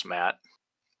metals, Matt.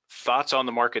 Thoughts on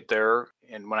the market there?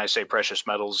 And when I say precious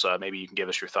metals, maybe you can give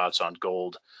us your thoughts on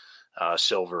gold,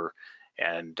 silver,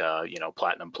 and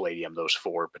platinum, palladium, those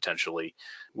four potentially.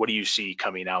 What do you see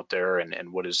coming out there,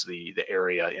 and what is the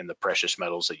area in the precious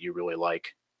metals that you really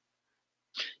like?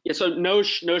 Yeah, so no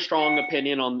strong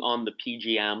opinion on the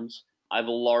PGMs. I've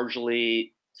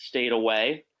largely stayed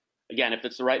away. Again, if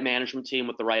it's the right management team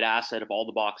with the right asset, if all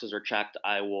the boxes are checked,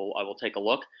 I will take a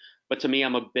look. But to me,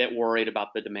 I'm a bit worried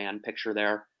about the demand picture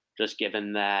there, just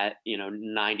given that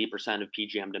 90% of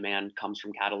PGM demand comes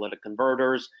from catalytic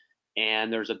converters,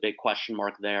 and there's a big question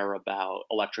mark there about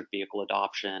electric vehicle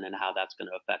adoption and how that's going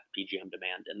to affect PGM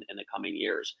demand in the coming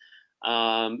years.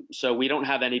 So we don't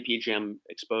have any PGM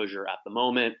exposure at the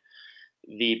moment.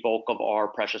 The bulk of our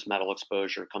precious metal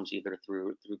exposure comes either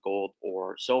through gold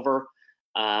or silver.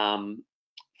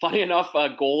 Funny enough,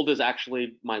 gold is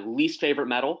actually my least favorite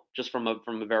metal, just from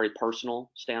a very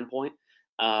personal standpoint.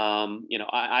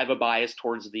 I have a bias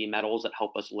towards the metals that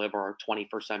help us live our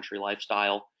 21st century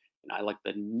lifestyle. I like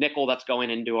the nickel that's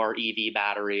going into our EV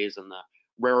batteries, and the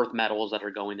rare earth metals that are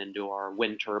going into our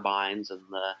wind turbines, and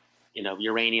the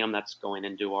uranium that's going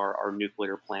into our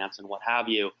nuclear plants and what have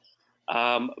you.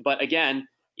 But again,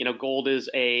 gold is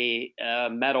a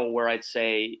metal where I'd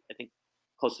say I think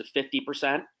close to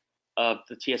 50% of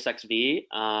the TSXV.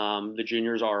 The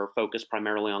juniors are focused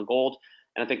primarily on gold,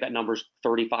 and I think that number's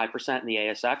 35% in the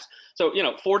ASX. So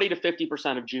 40 to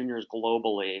 50% of juniors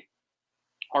globally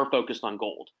are focused on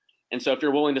gold. And so if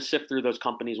you're willing to sift through those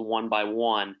companies one by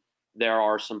one, there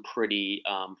are some pretty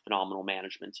phenomenal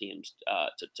management teams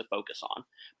to focus on.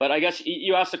 But I guess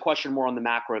you asked the question more on the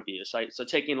macro view. So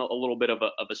taking a little bit of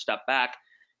a step back,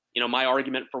 my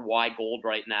argument for why gold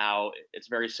right now, it's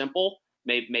very simple.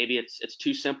 Maybe it's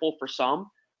too simple for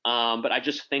some, but I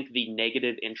just think the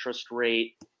negative interest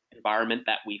rate environment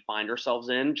that we find ourselves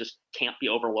in just can't be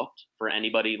overlooked for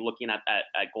anybody looking at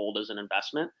gold as an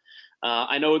investment.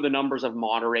 I know the numbers have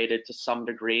moderated to some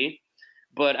degree,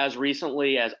 but as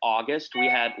recently as August, we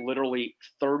had literally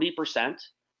 30%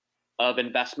 of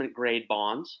investment grade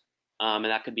bonds, and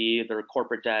that could be either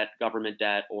corporate debt, government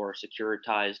debt, or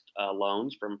securitized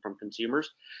loans from consumers.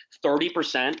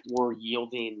 30% were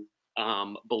yielding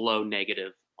below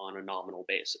negative on a nominal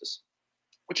basis,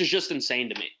 which is just insane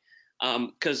to me.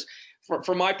 Because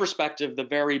from my perspective, the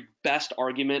very best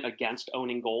argument against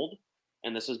owning gold,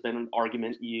 and this has been an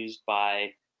argument used by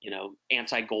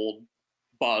anti-gold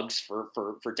bugs for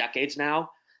decades now,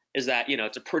 is that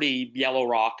it's a pretty yellow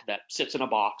rock that sits in a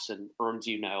box and earns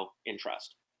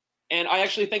interest. And I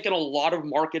actually think in a lot of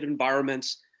market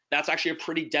environments, that's actually a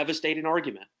pretty devastating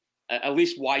argument. At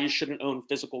least why you shouldn't own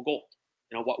physical gold.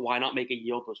 Why not make a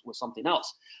yield with something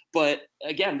else? But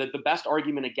again, the best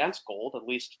argument against gold, at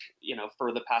least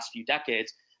for the past few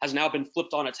decades, has now been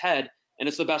flipped on its head, and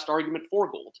it's the best argument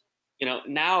for gold.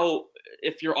 Now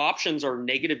if your options are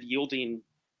negative yielding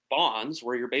bonds,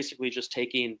 where you're basically just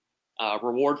taking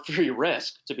reward for your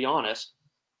risk, to be honest,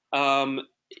 a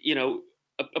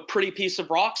pretty piece of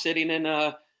rock sitting in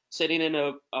a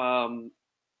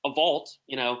vault,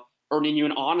 earning you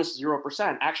an honest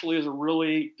 0% actually is a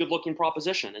really good looking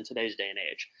proposition in today's day and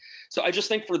age. So I just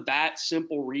think for that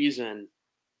simple reason,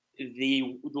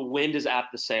 the wind is at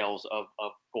the sails of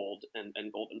gold and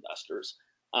gold investors.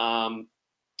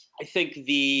 I think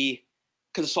the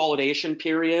consolidation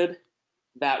period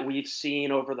that we've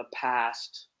seen over the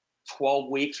past 12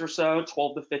 weeks or so,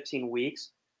 12 to 15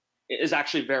 weeks, is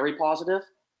actually very positive.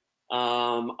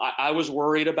 I was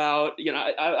worried about,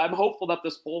 I'm hopeful that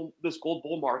this gold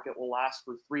bull market will last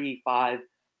for 3, 5,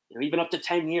 even up to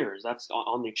 10 years. That's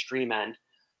on the extreme end.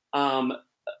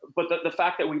 But the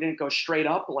fact that we didn't go straight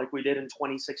up like we did in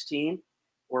 2016,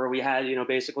 where we had,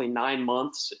 basically 9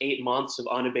 months, 8 months of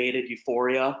unabated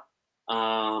euphoria,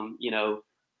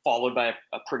 followed by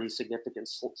a pretty significant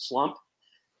slump.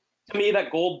 To me,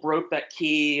 that gold broke that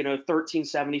key,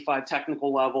 1375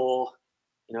 technical level,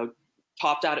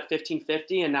 topped out at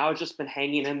 1550, and now it's just been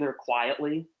hanging in there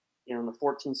quietly, in the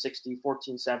 1460,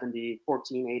 1470,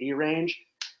 1480 range.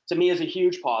 To me, is a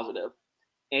huge positive.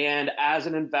 And as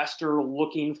an investor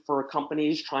looking for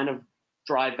companies trying to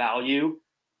drive value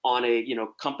on a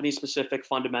company-specific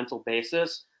fundamental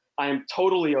basis, I am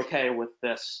totally okay with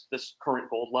this current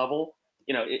gold level.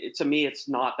 To me, it's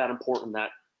not that important that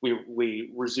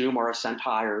we resume our ascent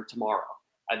higher tomorrow.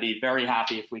 I'd be very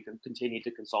happy if we can continue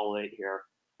to consolidate here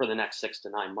for the next 6 to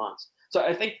 9 months. So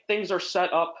I think things are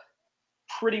set up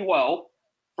pretty well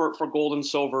for gold and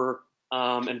silver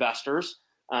investors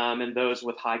and those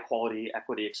with high quality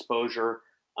equity exposure.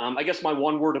 I guess my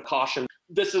one word of caution,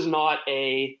 this is not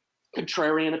a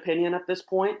contrarian opinion at this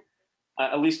point,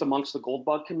 at least amongst the gold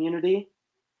bug community.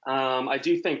 I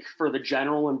do think for the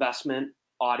general investment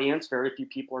audience, very few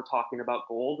people are talking about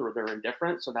gold or they're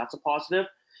indifferent, so that's a positive.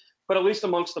 But at least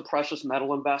amongst the precious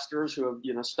metal investors who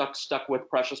have stuck with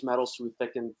precious metals through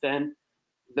thick and thin,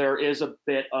 there is a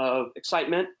bit of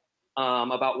excitement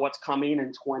about what's coming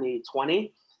in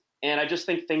 2020. And I just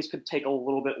think things could take a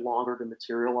little bit longer to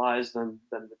materialize than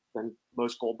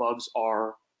most gold bugs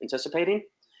are anticipating.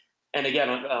 And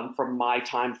again, from my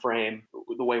time frame,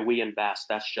 the way we invest,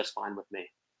 that's just fine with me.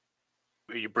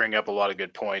 You bring up a lot of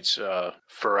good points.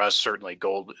 For us, certainly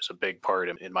gold is a big part,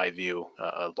 in my view,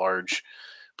 a large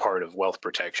part of wealth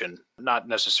protection. Not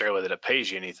necessarily that it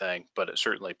pays you anything, but it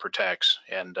certainly protects.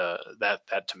 And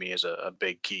that to me is a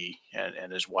big key,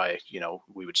 and is why,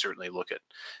 we would certainly look at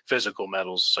physical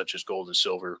metals such as gold and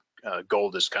silver.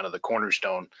 Gold is kind of the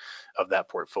cornerstone of that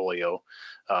portfolio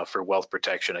for wealth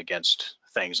protection against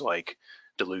things like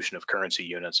dilution of currency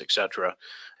units, etc.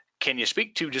 Can you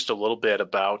speak to just a little bit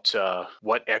about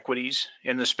what equities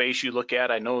in the space you look at?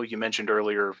 I know you mentioned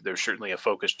earlier there's certainly a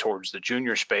focus towards the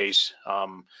junior space.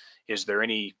 Is there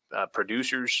any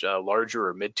producers, larger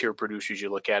or mid-tier producers you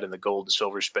look at in the gold and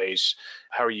silver space?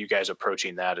 How are you guys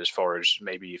approaching that, as far as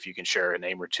maybe if you can share a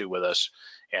name or two with us,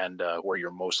 and where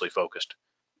you're mostly focused?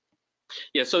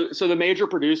 Yeah, so the major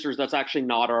producers, that's actually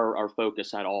not our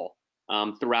focus at all.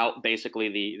 Throughout basically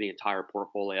the entire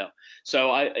portfolio.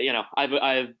 So I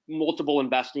have multiple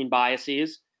investing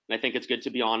biases, and I think it's good to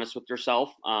be honest with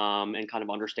yourself and kind of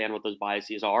understand what those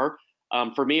biases are.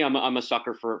 For me, I'm a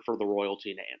sucker for the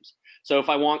royalty names. So if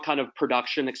I want kind of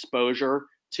production exposure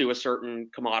to a certain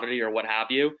commodity or what have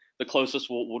you, the closest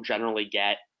we'll generally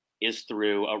get is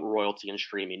through a royalty and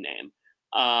streaming name.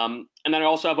 And then I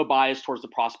also have a bias towards the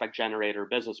prospect generator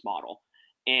business model.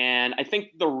 And I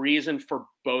think the reason for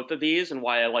both of these, and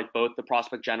why I like both the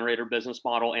prospect generator business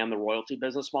model and the royalty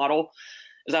business model,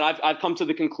 is that I've come to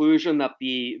the conclusion that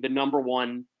the number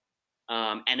one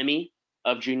enemy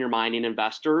of junior mining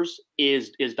investors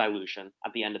is dilution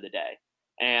at the end of the day.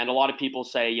 And a lot of people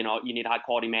say, you need high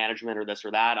quality management or this or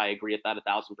that. I agree with that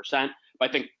 1000%. But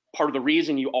I think part of the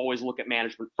reason you always look at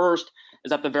management first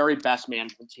is that the very best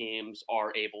management teams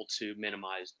are able to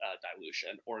minimize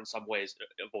dilution, or in some ways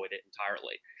avoid it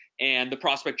entirely. And the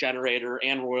prospect generator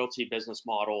and royalty business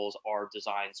models are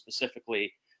designed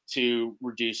specifically to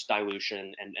reduce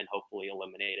dilution and hopefully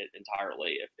eliminate it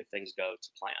entirely if things go to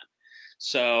plan.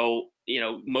 So,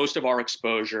 most of our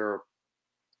exposure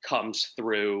comes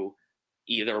through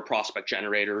either prospect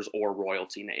generators or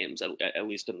royalty names, at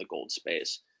least in the gold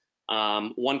space.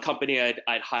 One company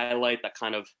I'd highlight that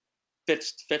kind of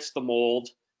fits the mold.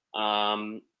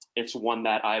 It's one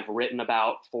that I've written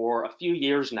about for a few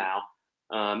years now.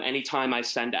 Anytime I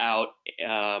send out,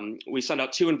 we send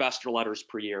out 2 investor letters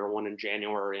per year, one in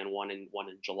January and one in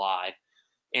July.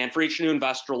 And for each new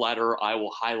investor letter, I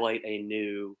will highlight a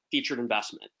new featured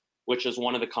investment, which is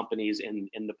one of the companies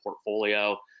in the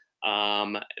portfolio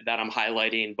that I'm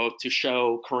highlighting, both to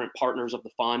show current partners of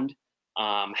the fund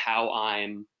how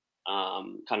I'm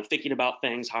kind of thinking about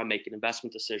things, how I'm making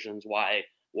investment decisions, why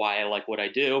I like what I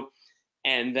do.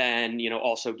 and then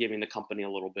also giving the company a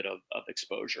little bit of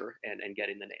exposure and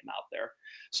getting the name out there.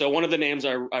 So one of the names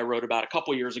I wrote about a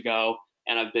couple years ago,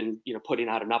 and I've been putting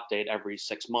out an update every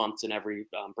 6 months in every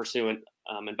pursuant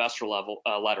investor level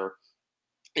letter,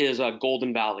 is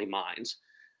Golden Valley Mines,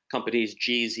 company's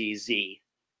GZZ,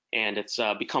 and it's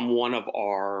become one of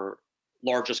our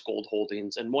largest gold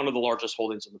holdings and one of the largest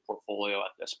holdings in the portfolio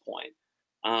at this point.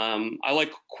 I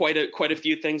like quite a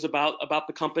few things about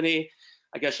the company.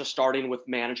 I guess just starting with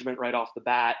management right off the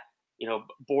bat,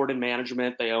 board and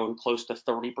management, they own close to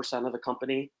 30% of the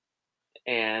company,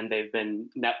 and they've been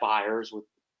net buyers with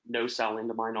no selling,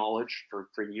 to my knowledge,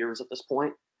 for years at this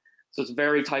point. So it's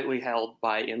very tightly held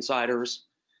by insiders.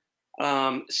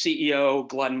 CEO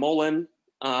Glenn Mullen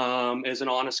is an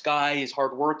honest guy. He's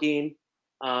hardworking.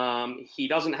 He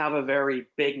doesn't have a very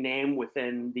big name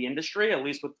within the industry, at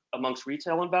least amongst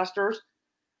retail investors,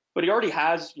 but he already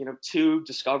has, 2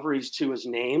 discoveries to his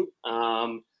name.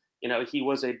 He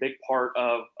was a big part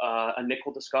of a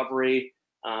nickel discovery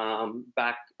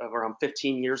back around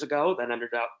 15 years ago that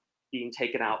ended up being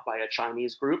taken out by a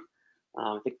Chinese group.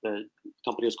 I think the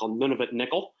company was called Nunavut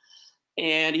Nickel.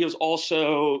 And he was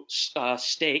also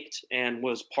staked and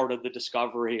was part of the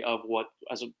discovery of what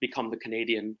has become the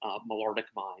Canadian Malartic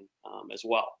mine as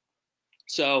well.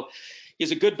 So he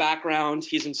has a good background,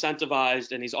 he's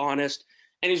incentivized, and he's honest,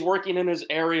 and he's working in his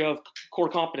area of core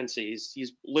competencies.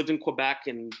 He's lived in Quebec,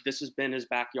 and this has been his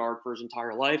backyard for his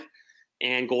entire life,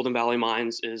 and Golden Valley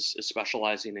Mines is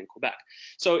specializing in Quebec.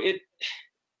 So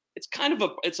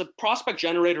it's a prospect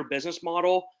generator business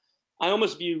model. I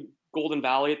almost view Golden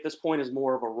Valley at this point is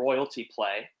more of a royalty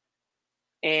play.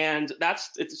 And the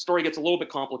story gets a little bit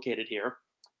complicated here.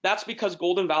 That's because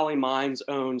Golden Valley Mines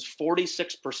owns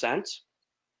 46%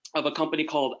 of a company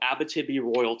called Abitibi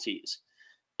Royalties.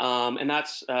 And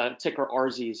that's ticker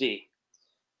RZZ.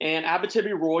 And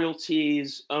Abitibi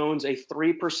Royalties owns a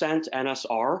 3%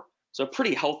 NSR, so a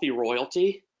pretty healthy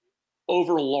royalty,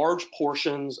 over large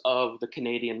portions of the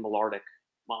Canadian Malartic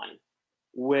mine,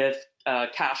 with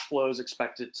cash flows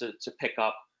expected to pick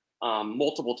up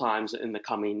multiple times in the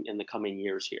coming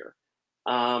years here.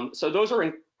 So those are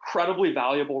incredibly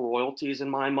valuable royalties in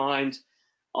my mind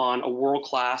on a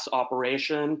world-class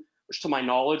operation, which to my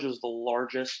knowledge is the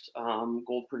largest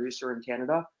gold producer in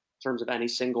Canada in terms of any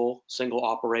single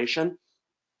operation.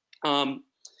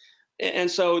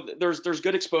 And so there's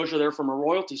good exposure there from a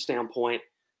royalty standpoint.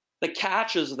 The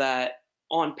catch is that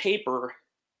on paper,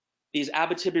 these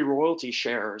Abitibi royalty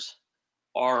shares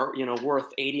are, worth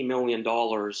 $80 million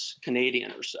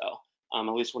Canadian or so,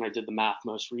 at least when I did the math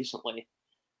most recently.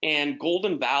 And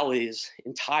Golden Valley's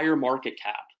entire market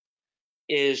cap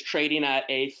is trading at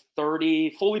a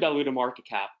fully diluted market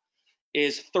cap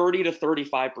is 30 to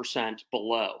 35%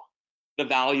 below the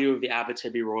value of the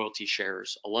Abitibi royalty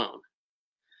shares alone.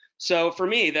 So for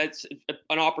me, that's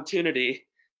an opportunity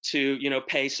to,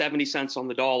 pay 70 cents on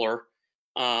the dollar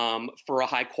for a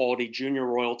high quality junior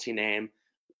royalty name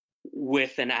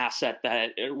with an asset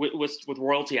that with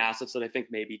royalty assets that I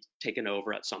think may be taken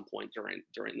over at some point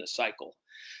during this cycle.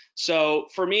 So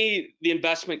for me, the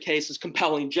investment case is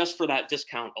compelling just for that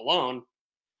discount alone.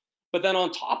 But then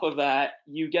on top of that,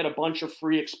 you get a bunch of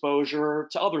free exposure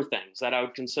to other things that I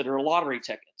would consider lottery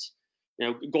tickets.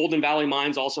 Golden Valley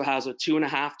Mines also has a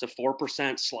 2.5 to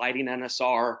 4% sliding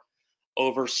NSR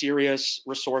over Sirius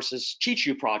Resources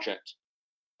Chichu project,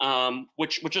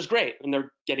 which is great, and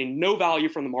they're getting no value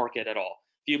from the market at all.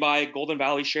 If you buy Golden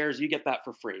Valley shares, you get that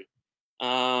for free.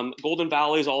 Golden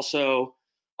Valley is also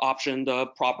optioned a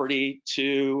property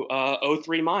to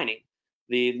O3 Mining,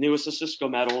 the newest Osisko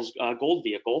Metals gold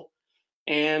vehicle.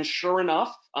 And sure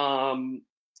enough, my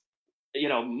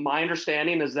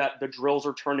understanding is that the drills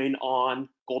are turning on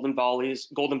Golden Valley's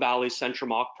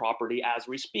Centrimock property as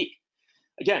we speak.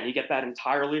 Again, you get that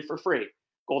entirely for free.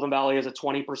 Golden Valley has a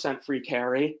 20% free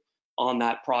carry on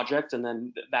that project, and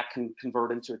then that can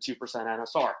convert into a 2%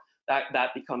 NSR.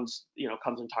 That becomes,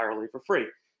 comes entirely for free.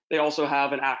 They also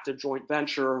have an active joint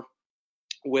venture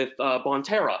with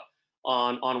Bonterra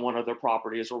on one of their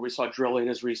properties, where we saw drilling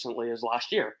as recently as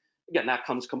last year. Again, that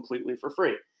comes completely for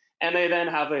free. And they then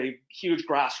have a huge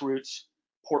grassroots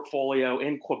portfolio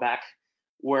in Quebec,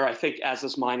 where I think as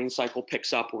this mining cycle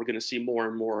picks up, we're going to see more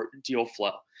and more deal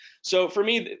flow. So for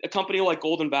me, a company like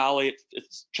Golden Valley,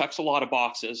 it checks a lot of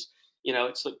boxes.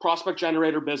 It's a prospect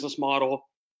generator business model.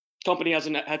 Company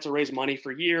hasn't had to raise money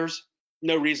for years.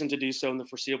 No reason to do so in the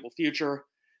foreseeable future.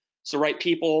 It's the right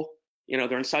people. They're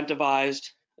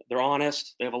incentivized. They're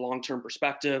honest. They have a long-term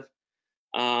perspective.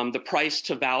 The price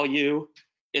to value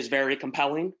is very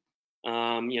compelling.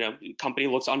 The company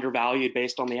looks undervalued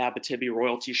based on the Abitibi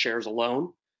royalty shares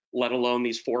alone. let alone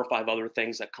these 4 or 5 other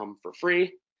things that come for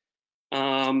free.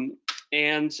 And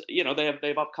they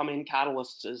have upcoming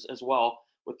catalysts as well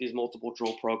with these multiple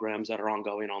drill programs that are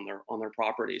ongoing on their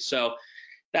properties. So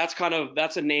that's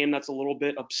a name that's a little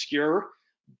bit obscure,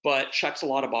 but checks a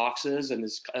lot of boxes and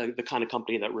is the kind of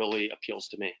company that really appeals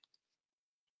to me.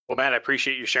 Well, Matt, I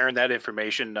appreciate you sharing that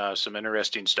information. Some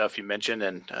interesting stuff you mentioned,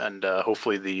 and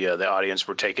hopefully the audience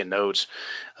were taking notes.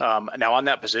 Now, on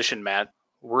that position, Matt,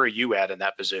 where are you at in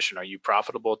that position? Are you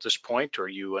profitable at this point, or are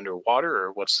you underwater,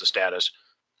 or what's the status?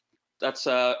 That's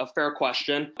a fair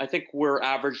question. I think we're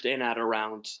averaged in at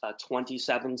around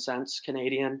 27 cents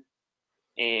Canadian,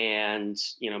 and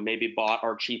maybe bought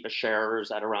our cheapest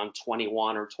shares at around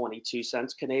 21 or 22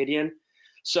 cents Canadian.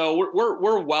 So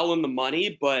we're well in the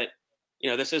money, but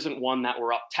this isn't one that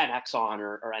we're up 10x on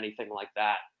or anything like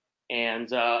that.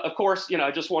 And of course,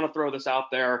 I just want to throw this out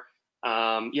there.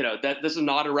 That this is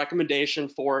not a recommendation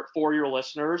for your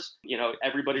listeners.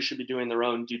 Everybody should be doing their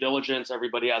own due diligence.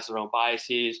 Everybody has their own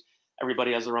biases.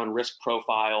 Everybody has their own risk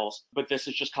profiles. But this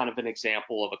is just kind of an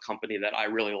example of a company that I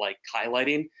really like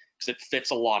highlighting because it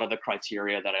fits a lot of the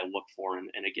criteria that I look for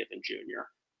in a given junior,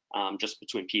 just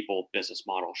between people, business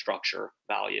model, structure,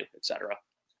 value, etc.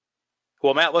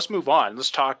 Well, Matt, let's move on. Let's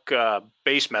talk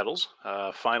base metals,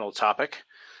 final topic.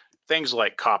 Things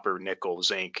like copper, nickel,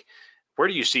 zinc. Where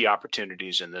do you see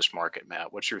opportunities in this market,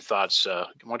 Matt? What's your thoughts? Why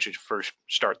don't you first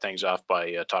start things off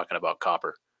by talking about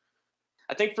copper?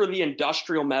 I think for the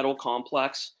industrial metal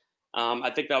complex,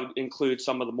 I think that would include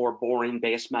some of the more boring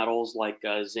base metals like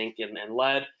zinc and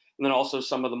lead, and then also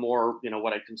some of the more,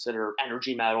 what I consider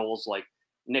energy metals like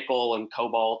nickel and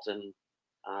cobalt and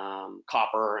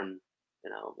copper and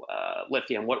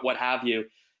lithium, what have you.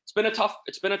 It's been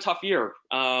a tough year,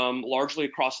 largely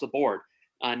across the board.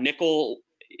 Nickel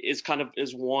is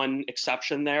one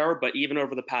exception there, but even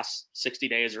over the past 60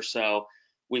 days or so,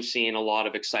 we've seen a lot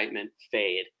of excitement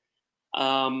fade.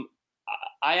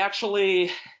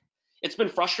 It's been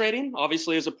frustrating,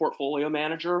 obviously, as a portfolio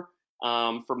manager,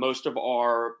 for most of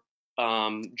our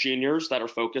juniors that are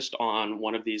focused on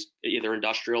one of these, either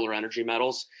industrial or energy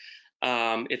metals.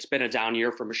 It's been a down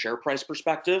year from a share price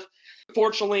perspective.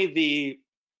 Fortunately, the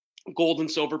gold and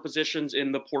silver positions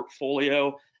in the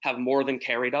portfolio have more than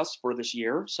carried us for this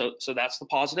year. So that's the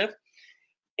positive.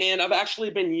 And I've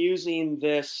actually been using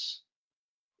this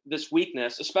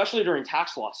weakness, especially during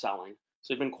tax loss selling.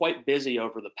 So I've been quite busy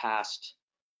over the past,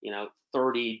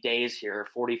 30 days here,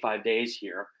 45 days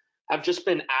here. I've just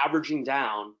been averaging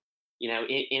down,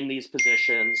 in these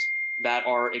positions that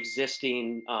are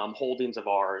existing holdings of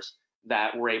ours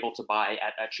that we're able to buy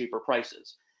at cheaper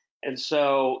prices. And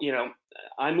so,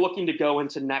 I'm looking to go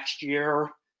into next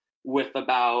year with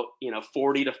about,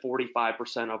 40 to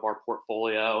 45% of our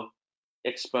portfolio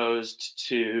exposed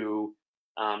to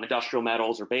industrial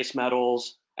metals or base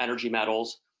metals, energy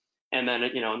metals, and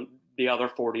then, the other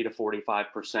 40 to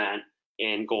 45%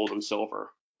 in gold and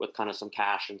silver with kind of some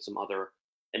cash and some other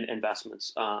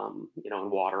investments, in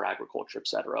water, agriculture, et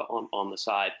cetera, on the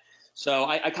side. So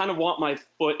I kind of want my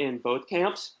foot in both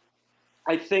camps.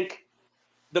 I think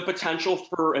the potential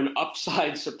for an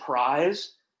upside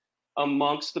surprise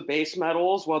amongst the base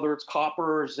metals, whether it's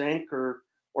copper or zinc or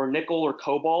nickel or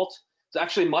cobalt, is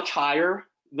actually much higher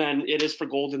than it is for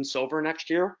gold and silver next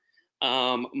year.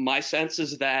 My sense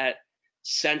is that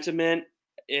sentiment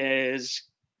is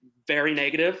very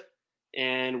negative,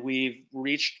 and we've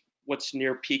reached what's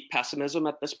near peak pessimism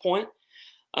at this point.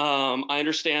 I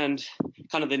understand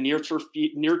kind of the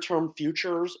near-term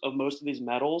futures of most of these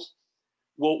metals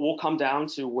will come down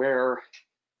to where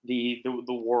the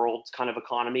world's kind of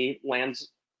economy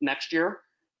lands next year.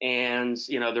 And,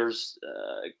 there's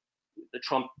the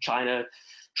Trump-China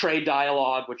trade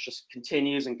dialogue, which just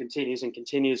continues and continues and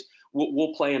continues,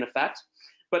 will play an effect.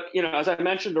 But, as I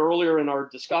mentioned earlier in our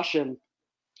discussion,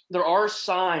 there are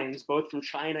signs both from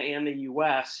China and the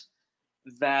US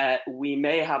that we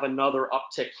may have another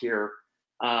uptick here,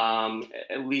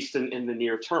 at least in the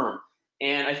near term.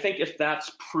 And I think if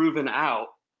that's proven out,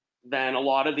 then a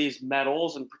lot of these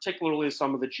metals, and particularly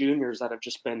some of the juniors that have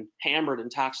just been hammered in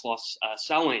tax loss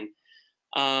selling,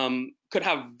 could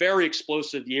have very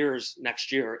explosive years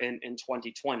next year in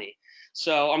 2020.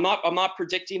 So I'm not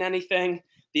predicting anything.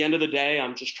 At the end of the day,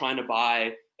 I'm just trying to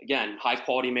buy, again, high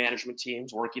quality management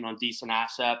teams working on decent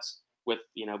assets with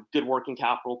good working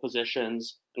capital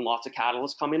positions and lots of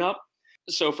catalysts coming up.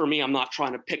 So for me, I'm not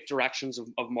trying to pick directions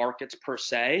of markets per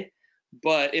se,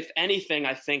 but if anything,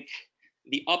 I think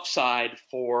the upside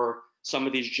for some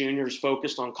of these juniors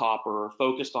focused on copper,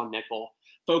 focused on nickel,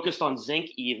 focused on zinc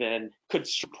even, could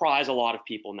surprise a lot of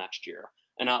people next year.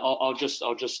 And I'll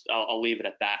leave it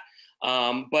at that.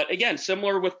 But again,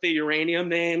 similar with the uranium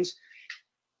names,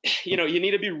 you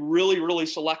need to be really, really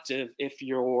selective if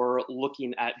you're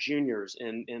looking at juniors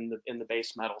in the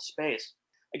base metal space.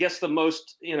 I guess the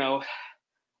most,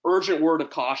 urgent word of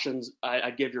cautions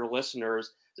I'd give your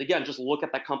listeners is, again, just look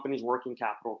at that company's working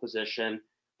capital position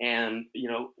and,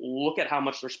 look at how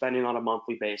much they're spending on a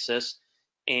monthly basis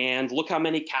and look how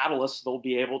many catalysts they'll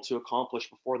be able to accomplish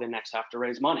before they next have to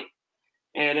raise money.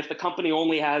 And if the company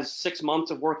only has 6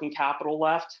 months of working capital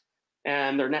left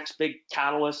and their next big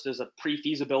catalyst is a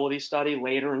pre-feasibility study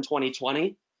later in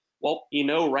 2020, well,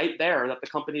 right there that the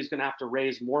company is going to have to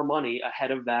raise more money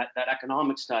ahead of that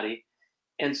economic study.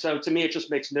 And so to me, it just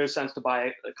makes no sense to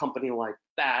buy a company like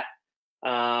that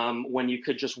when you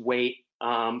could just wait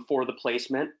for the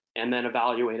placement and then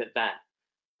evaluate it then.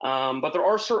 But there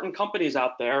are certain companies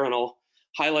out there, and I'll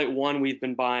highlight one we've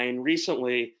been buying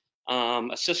recently,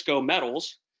 Osisko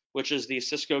Metals, which is the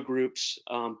Osisko Group's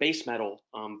base metal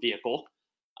vehicle.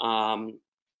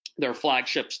 Their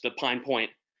flagships, the Pine Point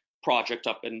project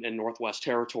up in Northwest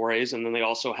Territories, and then they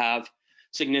also have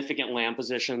significant land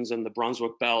positions in the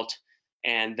Brunswick Belt,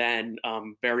 and then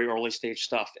very early stage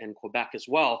stuff in Quebec as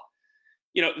well.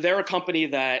 They're a company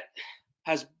that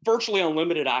has virtually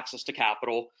unlimited access to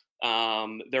capital.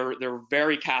 They're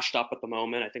very cashed up at the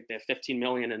moment. I think they have 15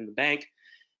 million in the bank.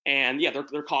 And yeah,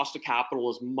 their cost of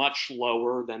capital is much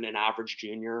lower than an average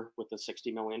junior with a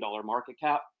 $60 million market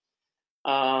cap.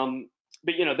 But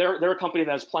they're a company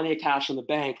that has plenty of cash in the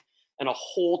bank and a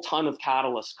whole ton of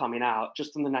catalysts coming out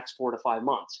just in the next 4 to 5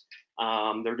 months.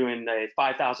 They're doing a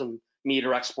 5,000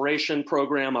 meter exploration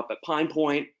program up at Pine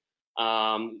Point,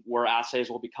 where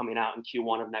assays will be coming out in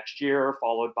Q1 of next year,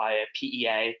 followed by a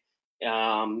PEA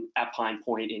at Pine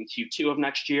Point in Q2 of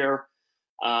next year.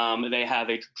 They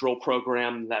have a drill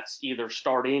program that's either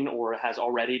starting or has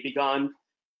already begun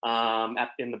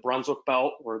in the Brunswick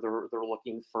Belt, where they're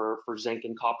looking for zinc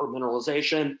and copper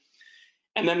mineralization.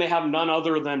 And then they have none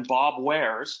other than Bob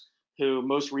Wares, who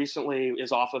most recently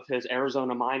is off of his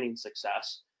Arizona mining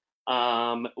success,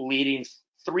 leading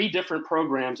 3 different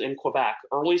programs in Quebec.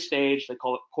 Early stage, they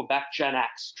call it Quebec Gen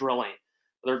X drilling.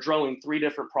 They're drilling 3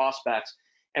 different prospects,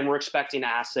 and we're expecting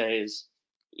assays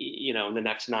in the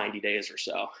next 90 days or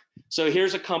so. So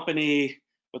here's a company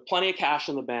with plenty of cash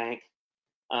in the bank,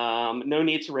 no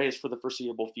need to raise for the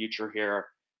foreseeable future here.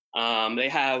 They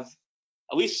have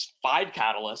at least 5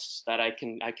 catalysts that I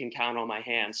can count on my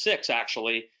hand, 6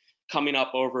 actually, coming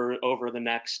up over the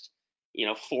next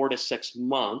 4 to 6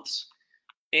 months.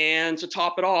 And to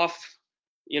top it off,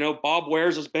 Bob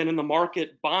Wares has been in the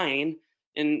market buying,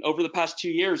 and over the past 2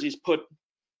 years, he's put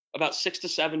about 6 to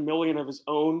 7 million of his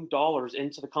own dollars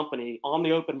into the company on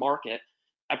the open market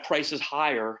at prices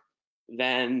higher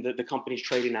than the company's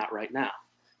trading at right now.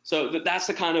 So that's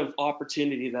the kind of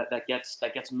opportunity that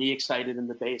gets me excited in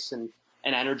the base and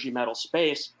energy metal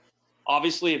space.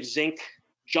 Obviously, if zinc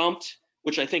jumped,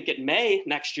 which I think it may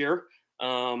next year,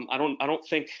 I don't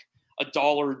think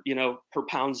 $1 per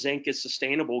pound zinc is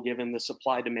sustainable given the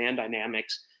supply demand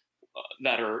dynamics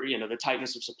that are the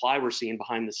tightness of supply we're seeing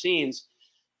behind the scenes.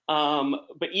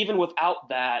 But even without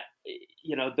that,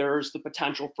 there's the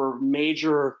potential for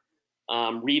major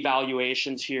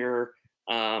revaluations here,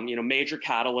 major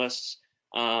catalysts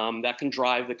that can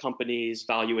drive the company's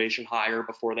valuation higher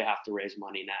before they have to raise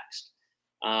money next.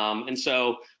 And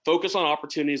so focus on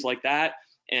opportunities like that.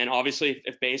 And obviously,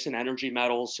 if base and energy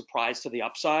metals surprise to the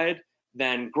upside,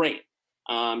 then great.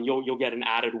 You'll get an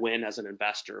added win as an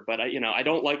investor. But I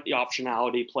don't like the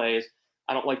optionality plays.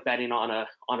 I don't like betting on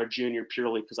a junior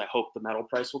purely because I hope the metal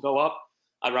price will go up.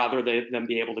 I'd rather them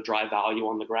be able to drive value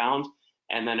on the ground.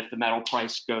 And then if the metal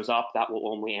price goes up, that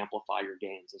will only amplify your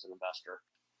gains as an investor.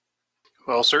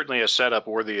 Well, certainly a setup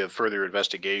worthy of further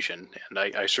investigation. And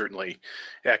I certainly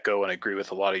echo and agree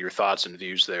with a lot of your thoughts and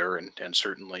views there. And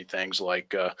certainly things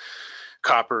like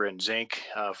copper and zinc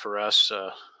for us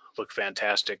look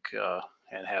fantastic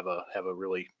and have a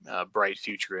really bright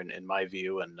future in my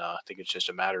view. And I think it's just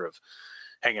a matter of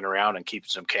hanging around and keeping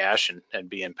some cash and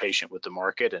being patient with the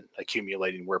market and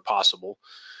accumulating where possible.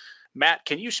 Matt,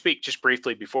 can you speak just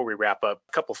briefly before we wrap up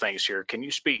a couple things here? Can you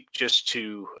speak just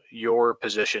to your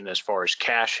position as far as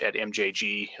cash at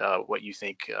MJG, what you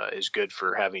think is good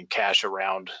for having cash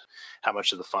around, how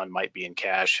much of the fund might be in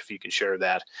cash, if you can share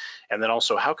that? And then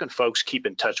also, how can folks keep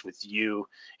in touch with you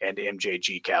and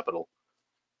MJG Capital?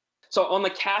 So on the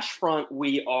cash front,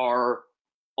 we are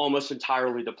almost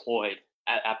entirely deployed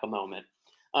at the moment.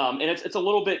 And it's a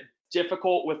little bit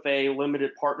difficult with a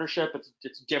limited partnership.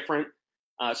 It's different,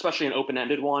 especially an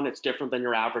open-ended one. It's different than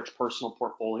your average personal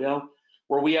portfolio,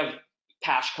 where we have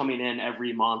cash coming in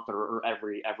every month or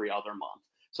every other month.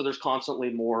 So there's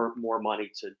constantly more money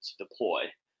to deploy.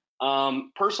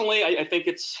 Personally, I think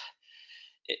it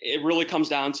really comes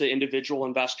down to individual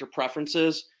investor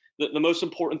preferences. The most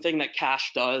important thing that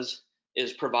cash does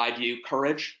is provide you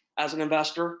courage as an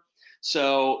investor.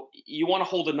 So you want to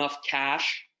hold enough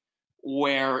cash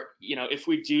where, if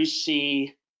we do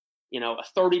see, a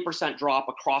 30% drop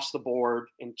across the board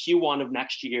in Q1 of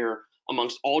next year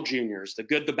amongst all juniors, the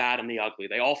good, the bad, and the ugly,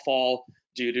 they all fall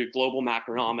due to global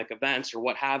macroeconomic events or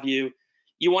what have you.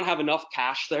 You want to have enough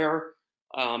cash there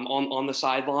on the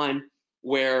sideline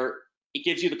where it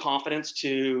gives you the confidence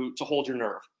to hold your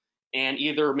nerve and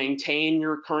either maintain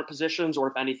your current positions or,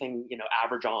 if anything,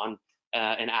 average on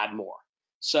and add more.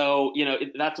 So,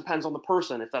 that depends on the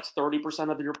person. If that's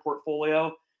 30% of your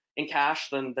portfolio in cash,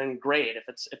 then great. If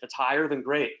it's higher, then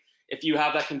great. If you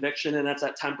have that conviction and that's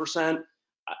at 10%,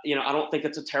 I don't think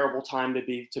it's a terrible time to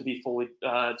be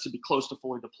close to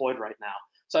fully deployed right now.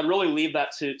 So I'd really leave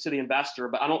that to the investor,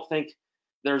 but I don't think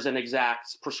there's an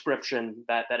exact prescription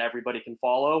that everybody can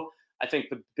follow. I think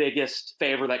the biggest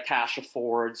favor that cash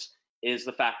affords is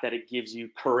the fact that it gives you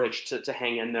courage to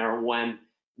hang in there when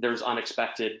there's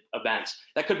unexpected events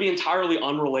that could be entirely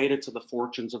unrelated to the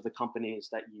fortunes of the companies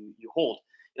that you hold.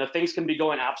 Things can be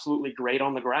going absolutely great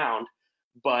on the ground,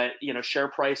 but share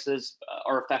prices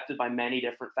are affected by many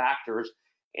different factors,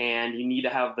 and you need to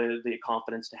have the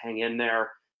confidence to hang in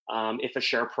there if a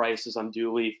share price is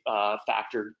unduly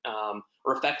factored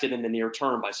or affected in the near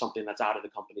term by something that's out of the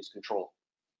company's control.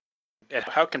 And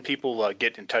how can people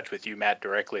get in touch with you, Matt,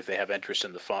 directly if they have interest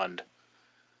in the fund?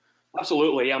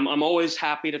 Absolutely. I'm always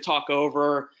happy to talk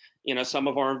over, some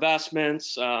of our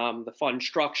investments, the fund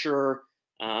structure,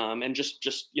 and just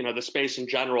the space in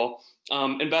general.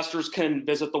 Investors can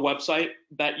visit the website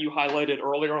that you highlighted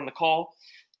earlier on the call.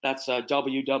 That's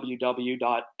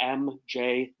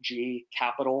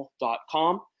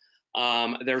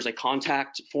www.mjgcapital.com. There's a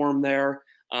contact form there.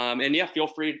 And yeah, feel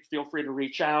free to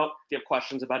reach out if you have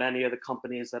questions about any of the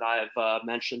companies that I've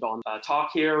mentioned on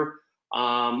talk here,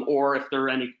 or if there are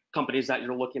any companies that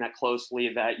you're looking at closely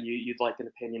that you'd like an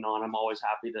opinion on. I'm always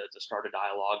happy to start a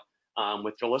dialogue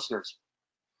with your listeners.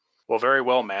 Well, very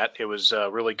well, Matt. It was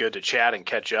really good to chat and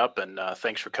catch up, and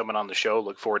thanks for coming on the show.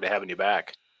 Look forward to having you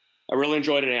back. I really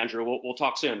enjoyed it, Andrew. We'll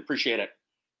talk soon. Appreciate it.